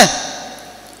நினைப்பானே.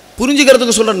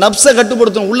 புரிஞ்சுக்கிறதுக்கு சொல்ற நப்சை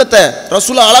கட்டுப்படுத்தும் உள்ளத்தை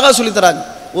ரசூலுல்லாஹ் அழகா சொல்லி தராங்க.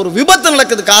 ஒரு விபத்து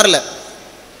நடக்குது கார்ல,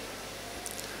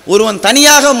 ஒருவன்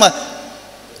தனியாக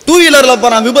 2 வீலர்ல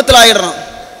போறான், விபத்தில் ஆயிடுறான்.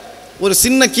 ஒரு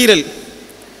சின்ன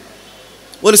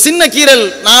கீரல்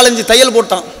 4-5 தையல்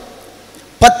போட்டான்,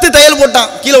 10 தையல் போட்டான்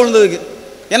கீழே விழுந்ததுக்கு.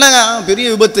 என்னங்க பெரிய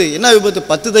விபத்து? என்ன விபத்து?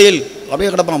 10 தையல் அப்படியே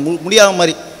கிடப்பான் முடியாத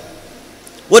மாதிரி.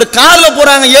 ஒரு கார்ல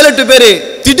போறாங்க 7-8 பேரு,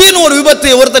 திடீர்னு ஒரு விபத்து,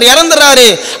 ஒருத்தர் இறந்துறாரு,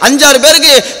 5-6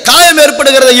 பேருக்கு காயம்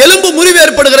ஏற்படுகிறது, எலும்பு முறிவு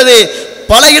ஏற்படுகிறது,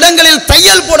 பல இடங்களில்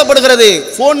தையல் போடப்படுகிறது.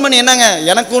 ஃபோன் பண்ணி என்னங்க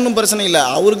எனக்கு ஒன்றும் பிரச்சனை இல்லை,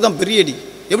 அவருக்கு தான் பெரிய அடி.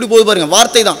 எப்படி போது பாருங்க,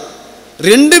 வார்த்தை தான்,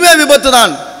 ரெண்டுமே விபத்து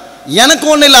தான். எனக்கு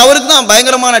ஒன்றும் இல்லை, அவருக்கு தான்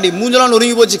பயங்கரமான அடி, மூஞ்செல்லாம்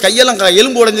நொறுங்கி போச்சு, கையெல்லாம்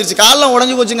எலும்பு உடஞ்சிருச்சு, காலெல்லாம்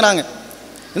உடஞ்சி போச்சுங்கிறாங்க.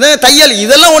 இந்த தையல்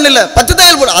இதெல்லாம் ஒன்றும் இல்லை, 10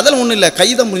 தையல் போட அதெல்லாம் ஒன்றும் இல்லை, கை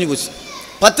தான் முடிஞ்சு போச்சு,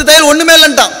 10 தையல் ஒன்றுமே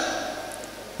இல்லைன்ட்டான்.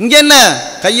 இங்கே என்ன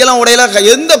கையெல்லாம் உடையல,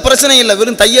 எந்த பிரச்சனையும் இல்லை,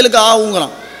 வெறும் தையலுக்கு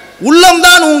ஆகுங்கிறான்.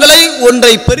 உள்ளம்தான் உங்களை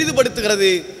ஒன்றை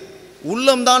பெரிதுபடுத்துகிறது,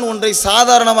 உள்ளம்தான் ஒன்றை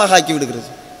சாதாரணமாக ஆக்கி விடுகிறது.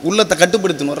 உள்ளத்தை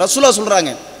கட்டுப்படுத்தணும். ரசூலா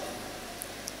சொல்றாங்க,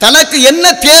 தனக்கு என்ன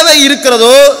தேவை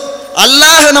இருக்கிறதோ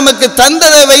அல்லாஹ் நமக்கு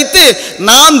தந்ததை வைத்து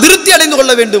நாம் திருப்தி அடைந்து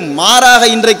கொள்ள வேண்டும். மாறாக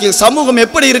இன்றைக்கு சமூகம்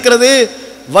எப்படி இருக்கிறது?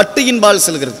 வட்டியின் பால்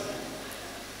செல்கிறது.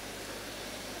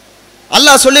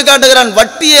 அல்லாஹ் சொல்லி காட்டுகிறான்,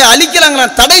 வட்டியை அழிக்கிறாங்க,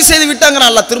 தடை செய்து விட்டாங்கிறான்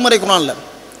அல்லாஹ் திருமறை குர்ஆன்ல.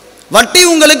 வட்டி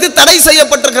உங்களுக்கு தடை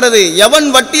செய்யப்பட்டிருக்கிறது. எவன்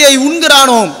வட்டியை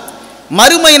உண்கிறானோ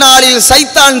மறுமை நாளில்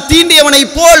சைத்தான் தீண்டியவனை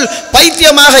போல்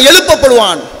பைத்தியமாக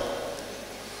எழுப்பப்படுவான்.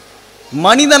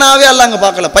 மனிதனாவே அல்லாஹ் அங்க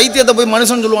பார்க்கல, பைத்தியத்தை போய்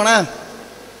மனுஷன் சொல்லுவானா?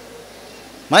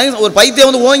 ஒரு பைத்தியம்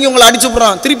வந்து ஓங்கி உங்களை அடிச்சு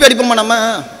போடுறான், திருப்பி அடிப்போமா நம்ம?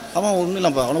 அவன் ஒன்றும்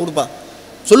இல்லைப்பா, அவனை கொடுப்பா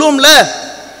சொல்லுவோம்ல.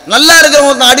 நல்லா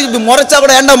இருக்கிறவங்க அடிச்சு முறைச்சா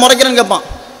கூட ஏன்டா முறைக்கிறேன்னு கேட்பான்.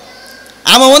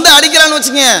 அவன் வந்து அடிக்கிறான்னு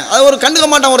வச்சுங்க, அதை ஒரு கண்டுக்க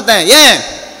மாட்டான் ஒருத்தன். ஏன்?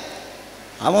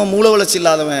 அவன் மூல வளர்ச்சி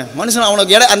இல்லாதவன் மனுஷன்,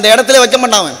 அவனுக்கு அந்த இடத்துல வைக்க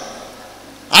மாட்டான்.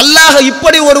 அல்லாஹ்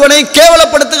இப்படி ஒருவனை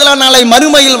கேவலப்படுத்துகிறான். நாளை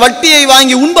மறுமையில் வட்டியை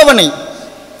வாங்கி உண்பவனை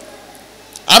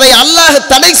அதை அல்லாஹ்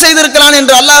தடை செய்திருக்கிறான்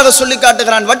என்று அல்லாஹ் சொல்லி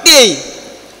காட்டுகிறான் வட்டியை.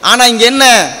 ஆனா இங்க என்ன,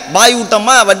 பாய்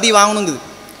ஊட்டமா வட்டி வாங்கணுங்குது,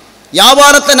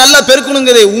 வியாபாரத்தை நல்லா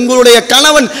பெருக்கணுங்குது. உங்களுடைய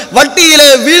கணவன் வட்டியிலே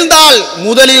வீழ்ந்தால்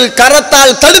முதலில்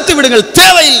கரத்தால் தடுத்து விடுங்கள்,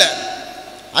 தேவையில்லை.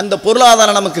 அந்த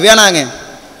பொருளாதாரம் நமக்கு வேணாங்க.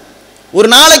 ஒரு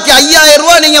நாளைக்கு 5000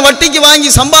 ரூபாய் நீங்க வட்டிக்கு வாங்கி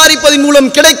சம்பாதிப்பதன்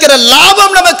மூலம் கிடைக்கிற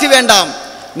லாபம் நமக்கு வேண்டாம்.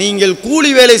 நீங்கள் கூலி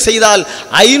வேலை செய்தால்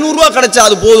 500 ரூபாய் கிடைச்சா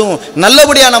அது போதும்,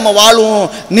 நல்லபடியா நம்ம வாழ்வோம்,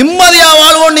 நிம்மதியா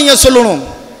வாழ்வோம் நீங்க சொல்லணும்.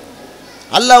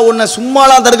 அல்லாஹ் உன்னை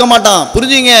சும்மாலாம் தடுக்க மாட்டான்,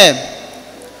 புரிஞ்சுங்க.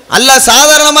 அல்லாஹ்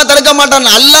சாதாரணமா தடுக்க மாட்டான்.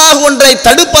 அல்லாஹ் ஒன்றை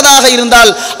தடுப்பதாக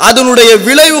இருந்தால் அதனுடைய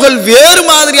விளைவுகள் வேறு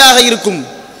மாதிரியாக இருக்கும்.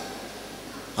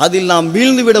 அதில் நாம்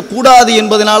வீழ்ந்து விடக் கூடாது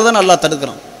என்பதனால தான் அல்லாஹ்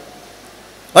தடுக்கிறான்.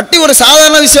 வட்டி ஒரு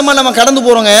சாதாரண விஷயமா நம்ம கடந்து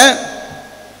போறோங்க.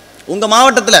 உங்க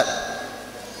மாவட்டத்தில்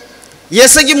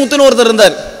எசகி முத்துன்னு ஒருத்தர்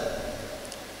இருந்தார்.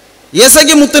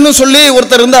 எசகி முத்துன்னு சொல்லி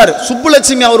ஒருத்தர் இருந்தார்,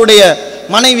 சுப்புலட்சுமி அவருடைய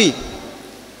மனைவி.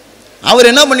 அவர்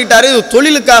என்ன பண்ணிட்டாரு,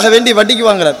 தொழிலுக்காக வேண்டி வட்டிக்கு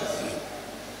வாங்குறார்.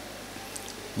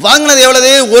 வாங்கினது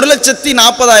எவ்வளவு?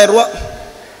 1,40,000 ரூபாய்.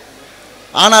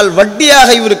 ஆனால் வட்டியாக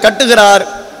இவர் கட்டுகிறார்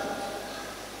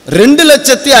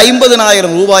 2,50,000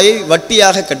 ரூபாயை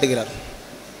வட்டியாக கட்டுகிறார்.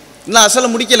 இன்னும் அசல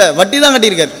முடிக்கல, வட்டி தான்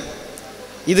கட்டியிருக்கார்.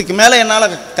 இதுக்கு மேல என்னால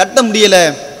கட்ட முடியல,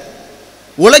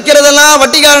 உழைக்கிறதெல்லாம்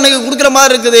வட்டிக்காரனுக்கு கொடுக்குற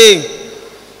மாதிரி இருக்குது,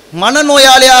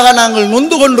 மனநோயாளியாக நாங்கள்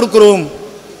நொந்து கொண்டிருக்கிறோம்.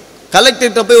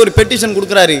 கலெக்டர்கிட்ட போய் ஒரு பெட்டிஷன்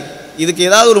கொடுக்குறாரு, இதுக்கு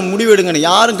ஏதாவது ஒரு முடிவு எடுங்கன்னு.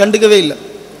 யாரும் கண்டுக்கவே இல்லை.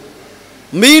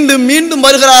 மீண்டும் மீண்டும்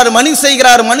வருகிறார், மனு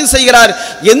செய்கிறார்.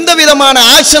 எந்த விதமான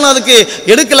ஆக்ஷன் அதுக்கு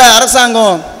எடுக்கல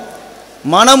அரசாங்கம்.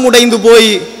 மனமுடைந்து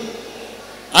போய்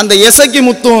அந்த எசக்கி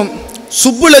முத்தும்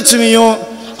சுப்புலட்சுமியும்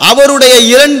அவருடைய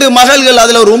 2 மகள்கள்,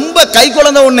 அதுல ரொம்ப கை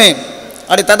குழந்தை ஒண்ணு,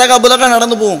 அப்படி ததகா புதகா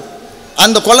நடந்து போகும்.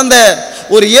 அந்த குழந்தை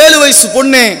ஒரு 7 வயசு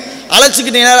பொண்ணு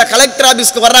அழைச்சிக்கிட்டு நேரம் கலெக்டர்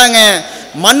ஆபீஸ்க்கு வர்றாங்க.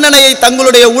 மண்ணெண்ணையை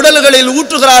தங்களுடைய உடல்களில்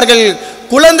ஊற்றுகிறார்கள்,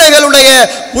 குழந்தைகளுடைய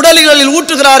உடல்களில்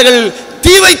ஊற்றுகிறார்கள்,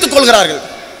 தீ வைத்துக் கொள்கிறார்கள்.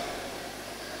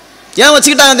 ஏன்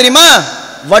வச்சுக்கிட்டாங்க தெரியுமா?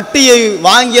 வட்டியை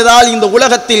வாங்கியதால் இந்த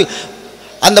உலகத்தில்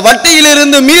அந்த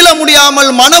வட்டியிலிருந்து மீள முடியாமல்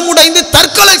மனமுடைந்து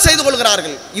தற்கொலை செய்து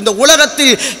கொள்கிறார்கள். இந்த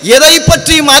உலகத்தில் எதை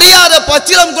பற்றியும் அறியாத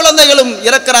பச்சிளம் குழந்தைகளும்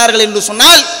இறக்கிறார்கள் என்று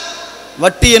சொன்னால்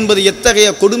வட்டி என்பது எத்தகைய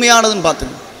கொடுமையானதுன்னு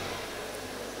பார்த்துங்க.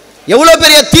 எவ்வளவு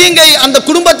பெரிய தீங்கை அந்த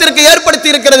குடும்பத்திற்கு ஏற்படுத்தி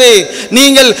இருக்கிறது.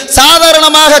 நீங்கள்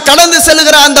சாதாரணமாக கடந்து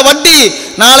செல்லுகிற அந்த வட்டி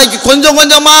நாளைக்கு கொஞ்சம்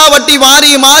கொஞ்சமா வட்டி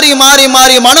மாறி மாறி மாறி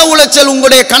மாறி மன உளைச்சல்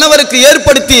உங்களுடைய கணவருக்கு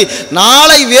ஏற்படுத்தி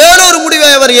நாளை வேறொரு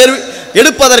முடிவை அவர்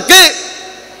எடுப்பதற்கு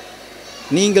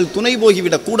நீங்கள் துணை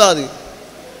போகிவிடக் கூடாது,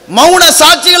 மௌன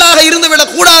சாட்சிகளாக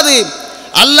இருந்துவிடக் கூடாது.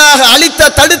 அல்லாஹ் அளித்த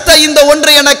தடுத்த இந்த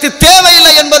ஒன்று எனக்கு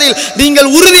தேவையில்லை என்பதில் நீங்கள்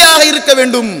உறுதியாக இருக்க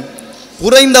வேண்டும்.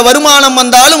 குறைந்த வருமானம்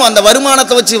வந்தாலும் அந்த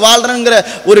வருமானத்தை வச்சு வாழ்றங்கிற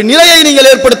ஒரு நிலையை நீங்கள்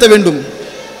ஏற்படுத்த வேண்டும்.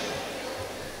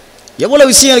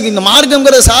 எவ்வளவு விஷயம் இருக்கு. இந்த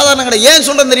மார்க்கம்ங்கிறது சாதாரண கிடையாது. ஏன்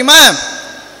சொல்றேன் தெரியுமா?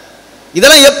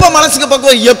 இதெல்லாம் எப்ப மனசுக்கு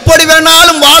பக்குவம், எப்படி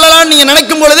வேணாலும் வாழலாம் நீங்க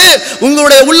நினைக்கும் பொழுது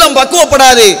உங்களுடைய உள்ளம்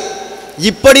பக்குவப்படாது.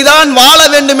 இப்படிதான் வாழ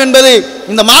வேண்டும் என்பது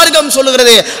இந்த மார்க்கம்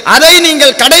சொல்லுகிறது. அதை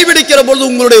நீங்கள் கடைபிடிக்கிற பொழுது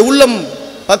உங்களுடைய உள்ளம்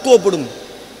பக்குவப்படும்.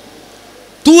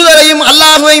 தூதரையும்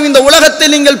அல்லாஹ்வையும் இந்த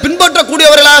உலகத்தில் நீங்கள்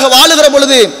பின்பற்றக்கூடியவர்களாக வாழுகிற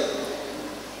பொழுது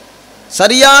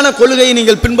சரியான கொள்கையை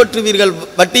நீங்கள் பின்பற்றுவீர்கள்.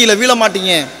 வட்டியில் வீழ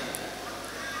மாட்டீங்க,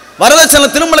 வரதட்சணை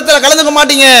திருமணத்தில் கலந்துக்க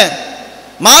மாட்டீங்க,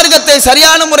 மார்க்கத்தை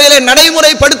சரியான முறையில்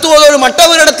நடைமுறைப்படுத்துவதோடு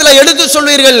மற்றவரிடத்தில் எடுத்து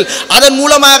சொல்வீர்கள். அதன்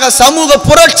மூலமாக சமூக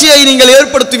புரட்சியை நீங்கள்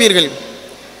ஏற்படுத்துவீர்கள்.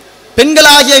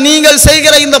 பெண்களாகிய நீங்கள்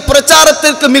செய்கிற இந்த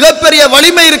பிரச்சாரத்திற்கு மிகப்பெரிய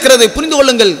வலிமை இருக்கிறது, புரிந்து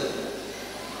கொள்ளுங்கள்.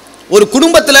 ஒரு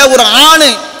குடும்பத்தில் ஒரு ஆண்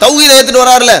தௌஹீதை ஏற்றுட்டு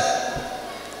வராருல,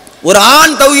 ஒரு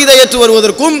ஆண் தௌஹீதை ஏற்று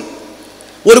வருவதற்கும்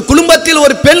ஒரு குடும்பத்தில்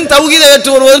ஒரு பெண் தௌஹீதை ஏற்று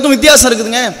வருவதற்கும் வித்தியாசம்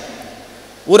இருக்குதுங்க.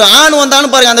 ஒரு ஆண் வந்தான்னு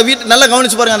பாருங்க, அந்த வீட்டு நல்லா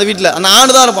கவனிச்சு பாருங்க, அந்த வீட்டில் அந்த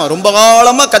ஆண் தான் இருப்பான், ரொம்ப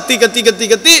காலமாக கத்தி கத்தி கத்தி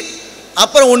கத்தி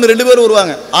அப்புறம் 1-2 பேர்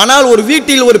வருவாங்க. ஆனால் ஒரு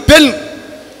வீட்டில் ஒரு பெண்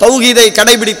தௌஹீதை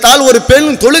கடைபிடித்தால், ஒரு பெண்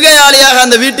தொழுகையாளியாக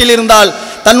அந்த வீட்டில் இருந்தால்,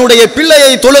 தன்னுடைய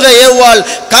பிள்ளையை தொழுக ஏவுவாள்,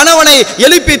 கணவனை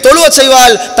எழுப்பி தொழுவ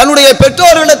செய்வாள், தன்னுடைய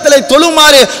பெற்றோர்களிடத்தில்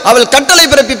தொழுமாறு அவள் கட்டளை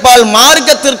பிறப்பிப்பாள்.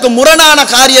 மார்க்கத்திற்கு முரணான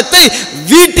காரியத்தை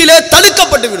வீட்டிலே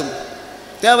தடுக்கப்பட்டுவிடும்.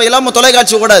 தேவையில்லாம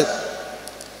தொலைக்காட்சி ஓடாது.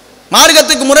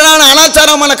 மார்க்கத்துக்கு முரணான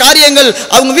அனாச்சாரமான காரியங்கள்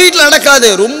அவங்க வீட்டில் நடக்காது.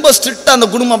 ரொம்ப ஸ்ட்ரிக்டா அந்த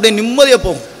குடும்பம் அப்படியே நிம்மதியா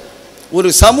போகும். ஒரு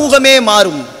சமூகமே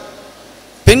மாறும்.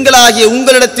 பெண்களாகிய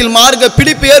உங்களிடத்தில் மார்க்க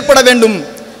பிடிப்பு ஏற்பட வேண்டும்.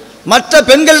 மற்ற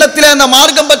பெண்களிடத்தில் அந்த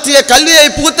மார்க்கம் பற்றிய கல்வியை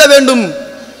புகுத்த வேண்டும்.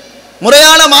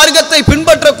 முறையான மார்க்கத்தை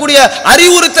பின்பற்றக்கூடிய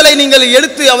அறிவுறுத்தலை நீங்கள்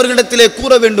எடுத்து அவர்களிடத்திலே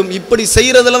கூற வேண்டும். இப்படி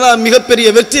செய்யறதுல தான் மிகப்பெரிய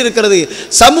வெற்றி இருக்கிறது,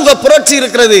 சமூக புரட்சி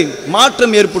இருக்கிறது,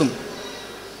 மாற்றம் ஏற்படும்.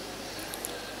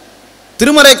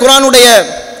 திருமறை குர்ஆனுடைய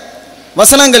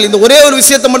வசனங்கள், இந்த ஒரே ஒரு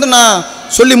விஷயத்தை மட்டும் நான்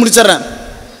சொல்லி முடிச்சிடறேன்.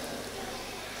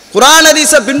 குர்ஆன்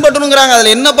ஹதீஸை பின்பற்றணுங்கிறாங்க,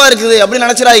 அதில் என்னப்பா இருக்குது அப்படின்னு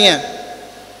நினைச்சிடாதீங்க.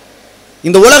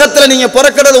 இந்த உலகத்தில் நீங்க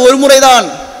பிறக்கிறது ஒரு முறைதான்.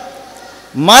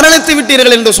 மரணித்து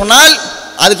விட்டீர்கள் என்று சொன்னால்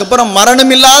அதுக்கப்புறம்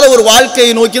மரணம் இல்லாத ஒரு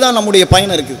வாழ்க்கையை நோக்கி தான் நம்முடைய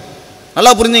பயணம் இருக்குது.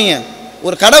 நல்லா புரிஞ்சுங்க.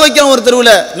 ஒரு கடை வைக்கிறோம், ஒரு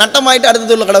தெருவில் நட்டமாயிட்டு அடுத்த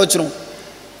தெருவில் கடை வச்சிரும்.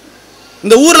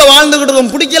 இந்த ஊரில்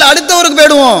வாழ்ந்துக்கிட்டு பிடிக்கல அடுத்தவருக்கு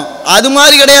போயிடுவோம். அது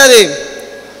மாதிரி கிடையாது.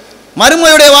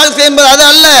 மறுமையுடைய வாழ்க்கை என்பது அது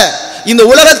அல்ல. இந்த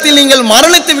உலகத்தில் நீங்கள்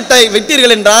மரணித்து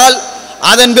விட்டீர்கள் என்றால்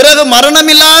அதன் பிறகு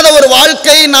மரணமில்லாத ஒரு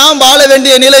வாழ்க்கை நாம் வாழ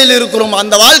வேண்டிய நிலையில் இருக்கிறோம்.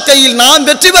 அந்த வாழ்க்கையில் நாம்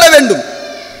வெற்றி பெற வேண்டும்.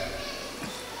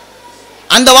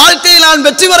 அந்த வாழ்க்கையில் நான்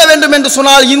வெற்றி பெற வேண்டும் என்று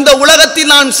சொன்னால் இந்த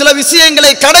உலகத்தில் நான் சில விஷயங்களை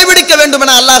கடைபிடிக்க வேண்டும்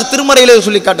என அல்லாஹ் திருமறையிலே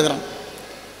சொல்லி காட்டுகிறான்.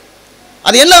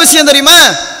 அது என்ன விஷயம் தெரியுமா?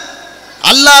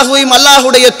 அல்லாஹுவையும்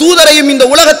அல்லாஹுடைய தூதரையும் இந்த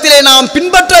உலகத்திலே நாம்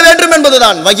பின்பற்ற வேண்டும்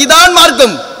என்பதுதான். வகிதான்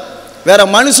மார்க்கம். வேற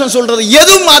மனுஷன் சொல்றது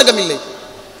எதுவும் மார்க்கம் இல்லை.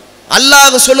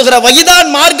 அல்லாஹ் சொல்லுகிற வகிதான்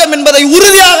மார்க்கம் என்பதை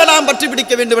உறுதியாக நாம் பற்றி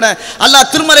பிடிக்க வேண்டும் என அல்லாஹ்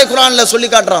திருமறை குர்ஆன்ல சொல்லி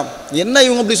காட்டுறான். என்ன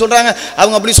இவங்க இப்படி சொல்றாங்க,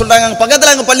 அவங்க அப்படி சொல்றாங்க, அங்க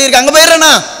பக்கத்துல அங்க பள்ளி இருக்கு, அங்க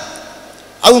போயிடுறேனா,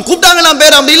 அவங்க கூப்பிட்டாங்க நான்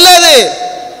பேர் அப்படி இல்லை.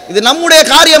 இது நம்முடைய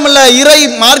காரியம் அல்ல, இறை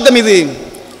மார்க்கம் இது.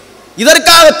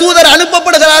 இதற்காக தூதர்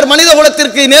அனுப்பப்படுகிறார் மனித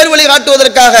குலத்திற்கு நேர்வழி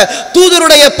காட்டுவதற்காக.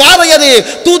 தூதருடைய பாதை அது.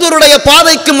 தூதருடைய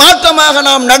பாதைக்கு மாற்றமாக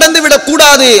நாம் நடந்துவிடக்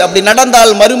கூடாது. அப்படி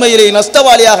நடந்தால் மறுமையிலே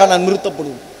நஷ்டவாளியாக நான்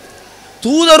நிறுத்தப்படுவோம்.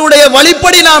 தூதருடைய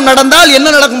வழிப்படி நாம் நடந்தால்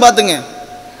என்ன நடக்கும் பாத்துங்க.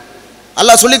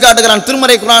 அல்லாஹ் சொல்லி காட்டுகிறான்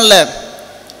திருமறை குர்ஆன்ல.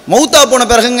 மௌத்தா போன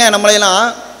பிறகுங்க, நம்மளையெல்லாம்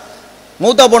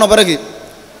மௌத்தா போன பிறகு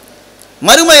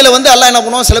மறுமையில் அல்லாஹ் என்ன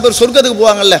பண்ணுவான், சில பேர் சொர்க்கத்துக்கு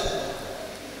போவாங்கல்ல.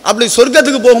 அப்படி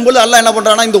சொர்க்கத்துக்கு போகும்போது அல்லாஹ் என்ன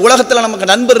பண்றான்னா, இந்த உலகத்தில் நமக்கு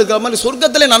நண்பர் இருக்கிற மாதிரி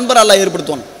சொர்க்கத்திலே நண்பர் அல்லாஹ்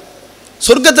ஏற்படுத்துவான்.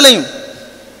 சொர்க்கத்திலையும்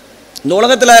இந்த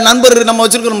உலகத்தில் நண்பர் நம்ம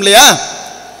வச்சிருக்கிறோம் இல்லையா,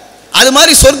 அது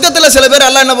மாதிரி சொர்க்கத்தில் சில பேர்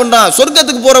அல்லாஹ் என்ன பண்றான்,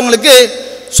 சொர்க்கத்துக்கு போறவங்களுக்கு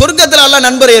சொர்க்கத்தில் அல்லாஹ்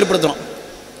நண்பரை ஏற்படுத்துறான்.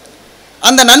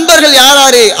 அந்த நண்பர்கள் யார்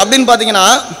யாரு அப்படின்னு பார்த்தீங்கன்னா,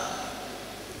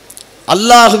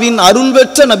 அல்லாஹ்வின் அருள்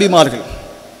பெற்ற நபிமார்கள்.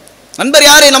 நண்பர்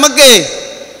யாரு நமக்கு?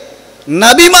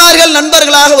 நபிமார்கள்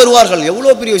நண்பர்களாக வருவார்கள்.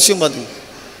 எவ்வளவு பெரிய விஷயம் பாத்தீங்க.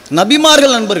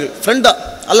 நபிமார்கள் நண்பர்கள், ஃப்ரெண்டா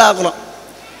அல்லாஹ் ஆக்குறான்.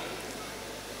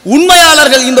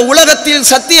 உண்மையாளர்கள், இந்த உலகத்தில்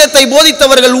சத்தியத்தை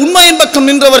போதித்தவர்கள், உண்மையின் பக்கம்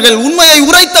நின்றவர்கள், உண்மையை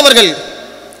உரைத்தவர்கள்,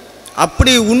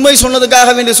 அப்படி உண்மை சொன்னதுக்காக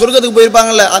வேண்டிய சொர்க்கத்துக்கு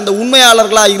போயிருப்பாங்கல்ல, அந்த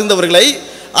உண்மையாளர்களா இருந்தவர்களை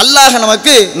அல்லாஹ்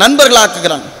நமக்கு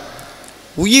நண்பர்களாக்குகிறான்.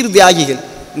 உயிர் தியாகிகள்,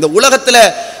 இந்த உலகத்தில்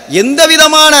எந்த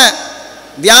விதமான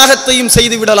தியாகத்தையும்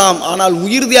செய்து விடலாம், ஆனால்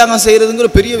உயிர் தியாகம் செய்யறதுங்கிற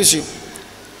பெரிய விஷயம்.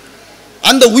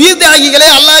 அந்த உயிர் தியாகிகளை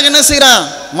அல்லாஹ் என்ன செய்யறான்,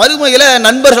 மறுமையில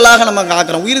நண்பர்களாக நமக்கு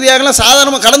ஆக்குறான். உயிர் தியாகிலாம்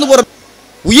சாதாரணமாக கடந்து போற,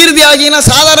 உயிர் தியாகினா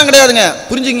சாதாரணம் கிடையாதுங்க,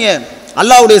 புரிஞ்சுங்க.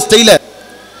 அல்லாஹ்வுடைய ஸ்டைல.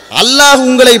 அல்லாஹ்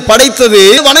உங்களை படைத்தது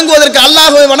வணங்குவதற்கு,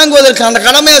 அல்லாஹ்வை வணங்குவதற்கு. அந்த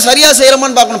கடமையை சரியா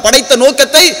செய்யறோமான்னு பார்க்கணும். படைத்த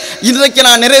நோக்கத்தை இன்றைக்கு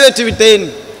நான் நிறைவேற்றி விட்டேன்,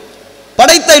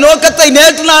 படைத்த நோக்கத்தை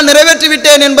நேற்று நான் நிறைவேற்றி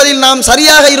விட்டேன் என்பதில் நாம்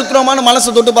சரியாக இருக்கிறோமான்னு மனசை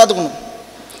தொட்டு பார்த்துக்கணும்.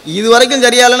 இது வரைக்கும்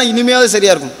சரியா இல்லைன்னா இனிமையாவது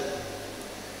சரியா இருக்கும்.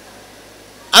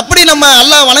 அப்படி நம்ம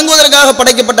அல்லாஹ் வணங்குவதற்காக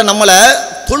படைக்கப்பட்ட நம்மளை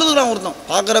தொழுதுகிறான். ஒருத்தன்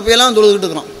பார்க்குறப்பெல்லாம் தொழுதுகிட்டு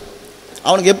இருக்கிறான்.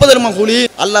 அவனுக்கு எப்போ தெரியுமா கூலி?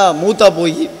 அல்லாஹ் மூத்தா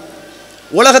போய்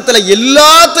உலகத்தில்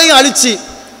எல்லாத்தையும் அழிச்சு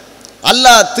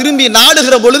அல்லாஹ் திரும்பி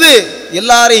நாடுகிற பொழுது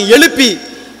எல்லாரையும் எழுப்பி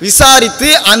விசாரித்து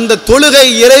அந்த தொழுகை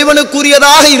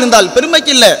இறைவனுக்குரியதாக இருந்தால்,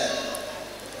 பெருமைக்கு இல்லை,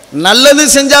 நல்லது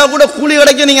செஞ்சா கூட கூலி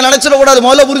கிடைக்கும் நீங்க நினைச்சிடக்கூடாது.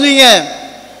 முதல்ல புரிஞ்சுங்க,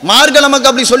 மார்க்கம் நமக்கு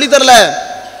அப்படி சொல்லி தரல.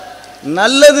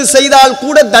 நல்லது செய்தால்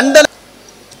கூட தண்டனை.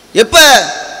 எப்ப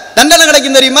தண்டனை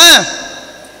கிடைக்கும் தெரியுமா?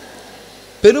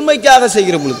 பெருமைக்காக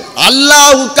செய்கிற பொழுது,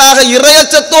 அல்லாஹ்வுக்காக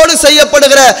இறையச்சத்தோடு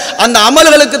செய்யப்படுகிற அந்த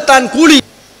அமல்களுக்கு தான் கூலி.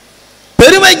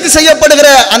 பெருமைக்கு செய்யப்படுகிற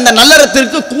அந்த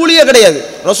நல்லறத்திற்கு கூலியே கிடையாது.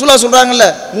 ரசூலுல்லாஹ் சொல்றாங்கல்ல,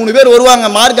 3 பேர் வருவாங்க,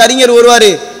 மார்க் அறிஞர்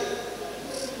வருவாரு,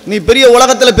 நீ பெரிய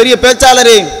உலகத்தில் பெரிய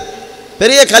பேச்சாளரு,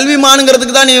 பெரிய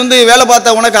கல்விமானுங்கிறதுக்கு தான் நீ வேலை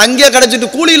பார்த்த, உனக்கு அங்கேயே கிடைச்சிட்டு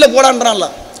கூலியில் போடான்றான்ல.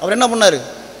 அவர் என்ன பண்ணாரு?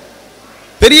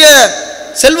 பெரிய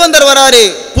செல்வந்தர் வராரு,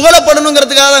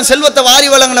 புகழப்படணுங்கிறதுக்காக தான் செல்வத்தை வாரி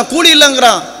வழங்கின, கூலி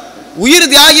இல்லைங்கிறான். உயிர்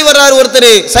தியாகி வர்றாரு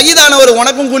ஒருத்தர், சகிதானவர்,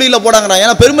 உனக்கும் கூலியில் போடாங்கிறான்,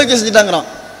 ஏன்னா பெருமைக்கு செஞ்சுட்டாங்கிறான்.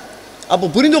 அப்போ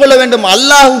புரிந்து கொள்ள வேண்டும்,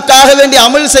 அல்லாஹ்வுக்காக வேண்டி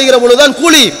அமல் செய்கிற பொழுதுதான்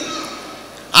கூலி.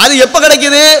 அது எப்போ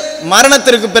கிடைக்குது?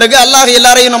 மரணத்திற்கு பிறகு அல்லாஹ்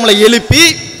எல்லாரையும் நம்மளை எழுப்பி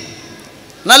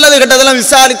நல்லது கெட்டதெல்லாம்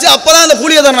விசாரிச்சு அப்பதான் அந்த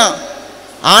கூலியை தரான்.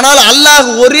 ஆனால் அல்லாஹ்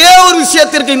ஒரே ஒரு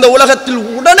விஷயத்திற்கு இந்த உலகத்தில்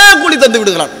உடனே கூலி தந்து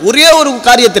விடுகிறான். ஒரே ஒரு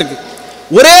காரியத்திற்கு,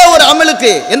 ஒரே ஒரு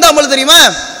அமலுக்கு. எந்த அமல் தெரியுமா?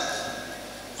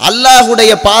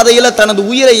 அல்லாஹுடைய பாதையில தனது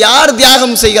உயிரை யார்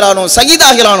தியாகம் செய்கிறானோ,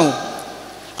 சகிதாகிறானோ,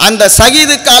 அந்த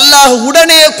சகிதுக்கு அல்லாஹ்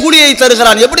உடனே கூலியை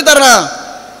தருகிறான். எப்படி தர்றான்?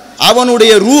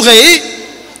 அவனுடைய ரூஹை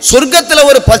சொர்க்கத்தில்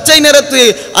ஒரு பச்சை நிறத்து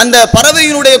அந்த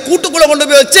பறவையினுடைய கூட்டுக்குள்ள கொண்டு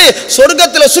போய் வச்சு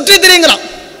சொர்க்கத்தில் சுற்றி திரியுங்கிறான்.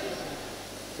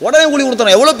 உடனே கூலி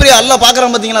கொடுத்துறான். எவ்வளவு பெரிய அல்லாஹ்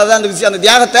பார்க்கறான் பார்த்தீங்களா? அதான் அந்த விஷயம், அந்த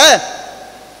தியாகத்தை.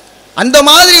 அந்த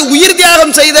மாதிரி உயிர்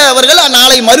தியாகம் செய்தவர்கள்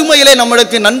நாளை மறுமையிலே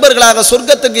நம்மளுக்கு நண்பர்களாக,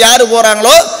 சொர்க்கத்துக்கு யாரு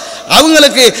போறாங்களோ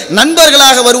அவங்களுக்கு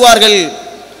நண்பர்களாக வருவார்கள்.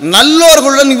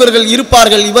 நல்லோர்களுடன் இவர்கள்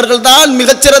இருப்பார்கள். இவர்கள் தான்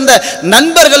மிகச்சிறந்த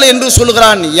நண்பர்கள் என்று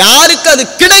சொல்கிறான். யாருக்கு அது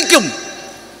கிடைக்கும்?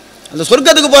 அந்த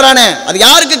சொர்க்கத்துக்கு போறானே, அது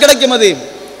யாருக்கு கிடைக்கும்? அது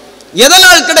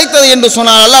எதனால் கிடைத்தது என்று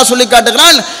சொன்னால் அல்லாஹ் சொல்லி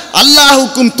காட்டுகிறான்,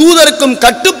 அல்லாஹுக்கும் தூதருக்கும்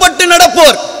கட்டுப்பட்டு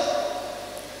நடப்போர்.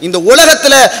 இந்த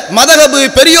உலகத்தில் மதகபு,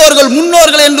 பெரியோர்கள்,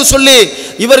 முன்னோர்கள் என்று சொல்லி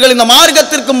இவர்கள் இந்த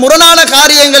மார்க்கத்திற்கு முரணான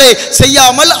காரியங்களை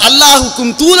செய்யாமல்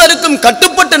அல்லாஹுக்கும் தூதருக்கும்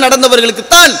கட்டுப்பட்டு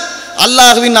நடந்தவர்களுக்குத்தான்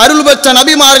அல்லாஹ்வின் அருள் பெற்ற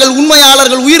நபிமார்கள்,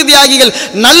 உண்மையாளர்கள், உயிர் தியாகிகள்,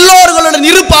 நல்லோர்களுடன்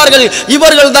இருப்பார்கள்.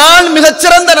 இவர்கள் தான்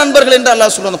மிகச்சிறந்த நண்பர்கள் என்று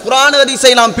அல்லாஹ் சொல்றான். குர்ஆன்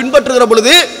ஹதீஸை நாம் பின்பற்றுகிற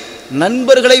பொழுது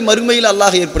நண்பர்களை மறுமையில்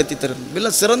அல்லாஹ் ஏற்படுத்தி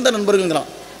தருகிறான். சிறந்த நண்பர்கள்ங்கிறான்.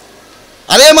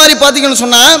 அதே மாதிரி பார்த்தீங்கன்னு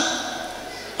சொன்னா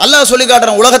அல்லாஹ் சொல்லி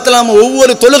காட்டுறான், உலகத்தில் நாம்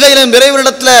ஒவ்வொரு தொழுகையிலும்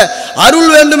இறைவனிடத்தில் அருள்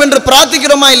வேண்டும் என்று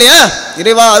பிரார்த்திக்கிறோமா இல்லையா?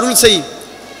 இறைவா அருள் செய்,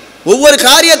 ஒவ்வொரு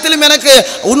காரியத்திலும் எனக்கு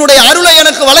உன்னுடைய அருளை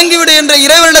எனக்கு வழங்கிவிடு என்ற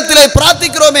இறைவனிடத்திலே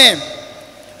பிரார்த்திக்கிறோமே.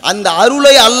 அந்த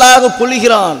அருளை அல்லாஹ்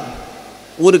பொழிகிறான்.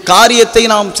 ஒரு காரியத்தை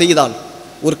நாம் செய்தால்,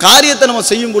 ஒரு காரியத்தை நம்ம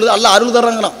செய்யும் பொழுது அல்லாஹ் அருள்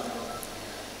தர்றாங்களாம்.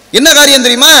 என்ன காரியம்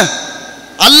தெரியுமா?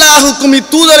 அல்லாஹுக்கும்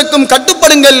இத்தூதருக்கும்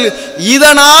கட்டுப்படுங்கள்,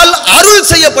 இதனால் அருள்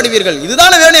செய்யப்படுவீர்கள்.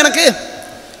 இதுதானே வேணும் எனக்கு.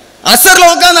 அசர்ல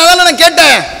உட்கார்ந்து அதான் நான்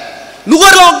கேட்டேன்,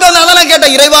 நுகர்ல உட்கார்ந்து அதான்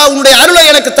கேட்டேன், இறைவா உன்னுடைய அருளை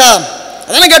எனக்கு தான்,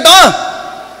 அதானே கேட்டோம்.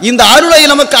 இந்த அருளை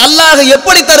நமக்கு அல்லாஹ்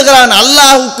எப்படி தருகிறான்?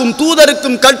 அல்லாஹுக்கும்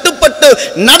தூதருக்கும் கட்டுப்பட்டு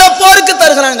நடப்போருக்கு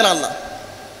தருகிறான் அல்லாஹ்.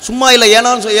 சும்மா இல்லை, ஏனோ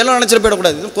நினைச்சிட்டு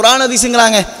போயிடக்கூடாது. குர்ஆன்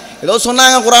ஹதீஸ்ங்கறாங்க, ஏதோ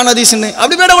சொன்னாங்க குர்ஆன் ஹதீஸ்ன்னு,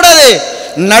 அப்படி போயிடக்கூடாது.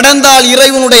 நடந்தால்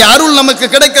இறைவனுடைய அருள் நமக்கு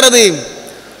கிடைக்கிறது.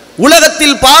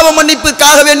 உலகத்தில் பாவ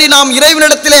மன்னிப்புக்காக வேண்டி நாம்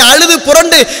இறைவனிடத்திலே அழுது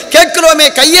புரண்டு கேட்கிறோமே,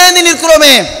 கையேந்தி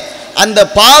நிற்கிறோமே, அந்த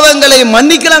பாவங்களை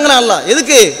மன்னிக்கிறாங்க அல்லாஹ்.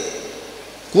 எதுக்கு?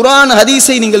 குர்ஆன்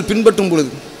ஹதீஸை நீங்கள் பின்பற்றும்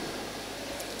பொழுது,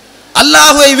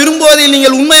 அல்லாஹ்வை விரும்புவதில்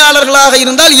நீங்கள் உண்மையாளர்களாக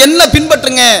இருந்தால் என்ன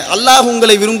பின்பற்றுங்க, அல்லாஹ்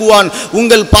உங்களை விரும்புவான்,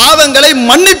 உங்கள் பாவங்களை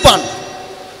மன்னிப்பான்.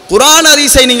 குர்ஆன்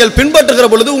ஹதீஸை நீங்கள் பின்பற்றுகிற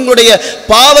பொழுது உங்களுடைய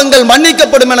பாவங்கள்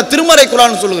மன்னிக்கப்படும் என திருமறை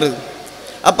குர்ஆன் சொல்கிறது.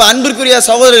 அப்ப அன்பிற்குரிய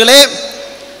சகோதரர்களே,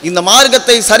 இந்த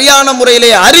மார்க்கத்தை சரியான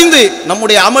முறையிலே அறிந்து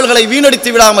நம்முடைய அமல்களை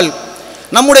வீணடித்து விடாமல்,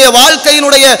 நம்முடைய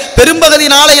வாழ்க்கையினுடைய பெரும்பகுதி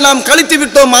நாளை நாம் கழித்து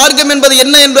விட்டோம், மார்க்கம் என்பது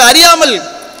என்ன என்று அறியாமல்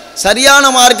சரியான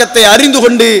மார்க்கத்தை அறிந்து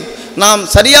கொண்டு நாம்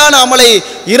சரியான அமலை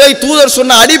இறை தூதர்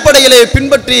சொன்ன அடிப்படையிலே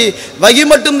பின்பற்றி வகி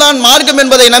மட்டும்தான் மார்க்கம்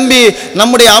என்பதை நம்பி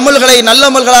நம்முடைய அமல்களை நல்ல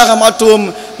அமல்களாக மாற்றுவோம்.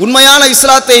 உண்மையான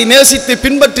இஸ்லாத்தை நேசித்து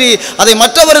பின்பற்றி அதை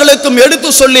மற்றவர்களுக்கும் எடுத்து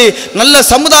சொல்லி நல்ல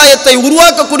சமுதாயத்தை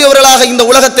உருவாக்கக்கூடியவர்களாக இந்த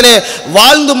உலகத்திலே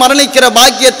வாழ்ந்து மரணிக்கிற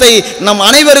பாக்கியத்தை நம்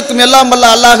அனைவருக்கும் எல்லாம்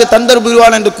வல்ல அல்லாஹ் தந்தர்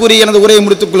புரிவான் என்று கூறி எனது உரையை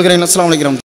முடித்துக் கொள்கிறேன். அஸ்ஸலாமு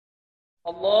அலைக்கும்.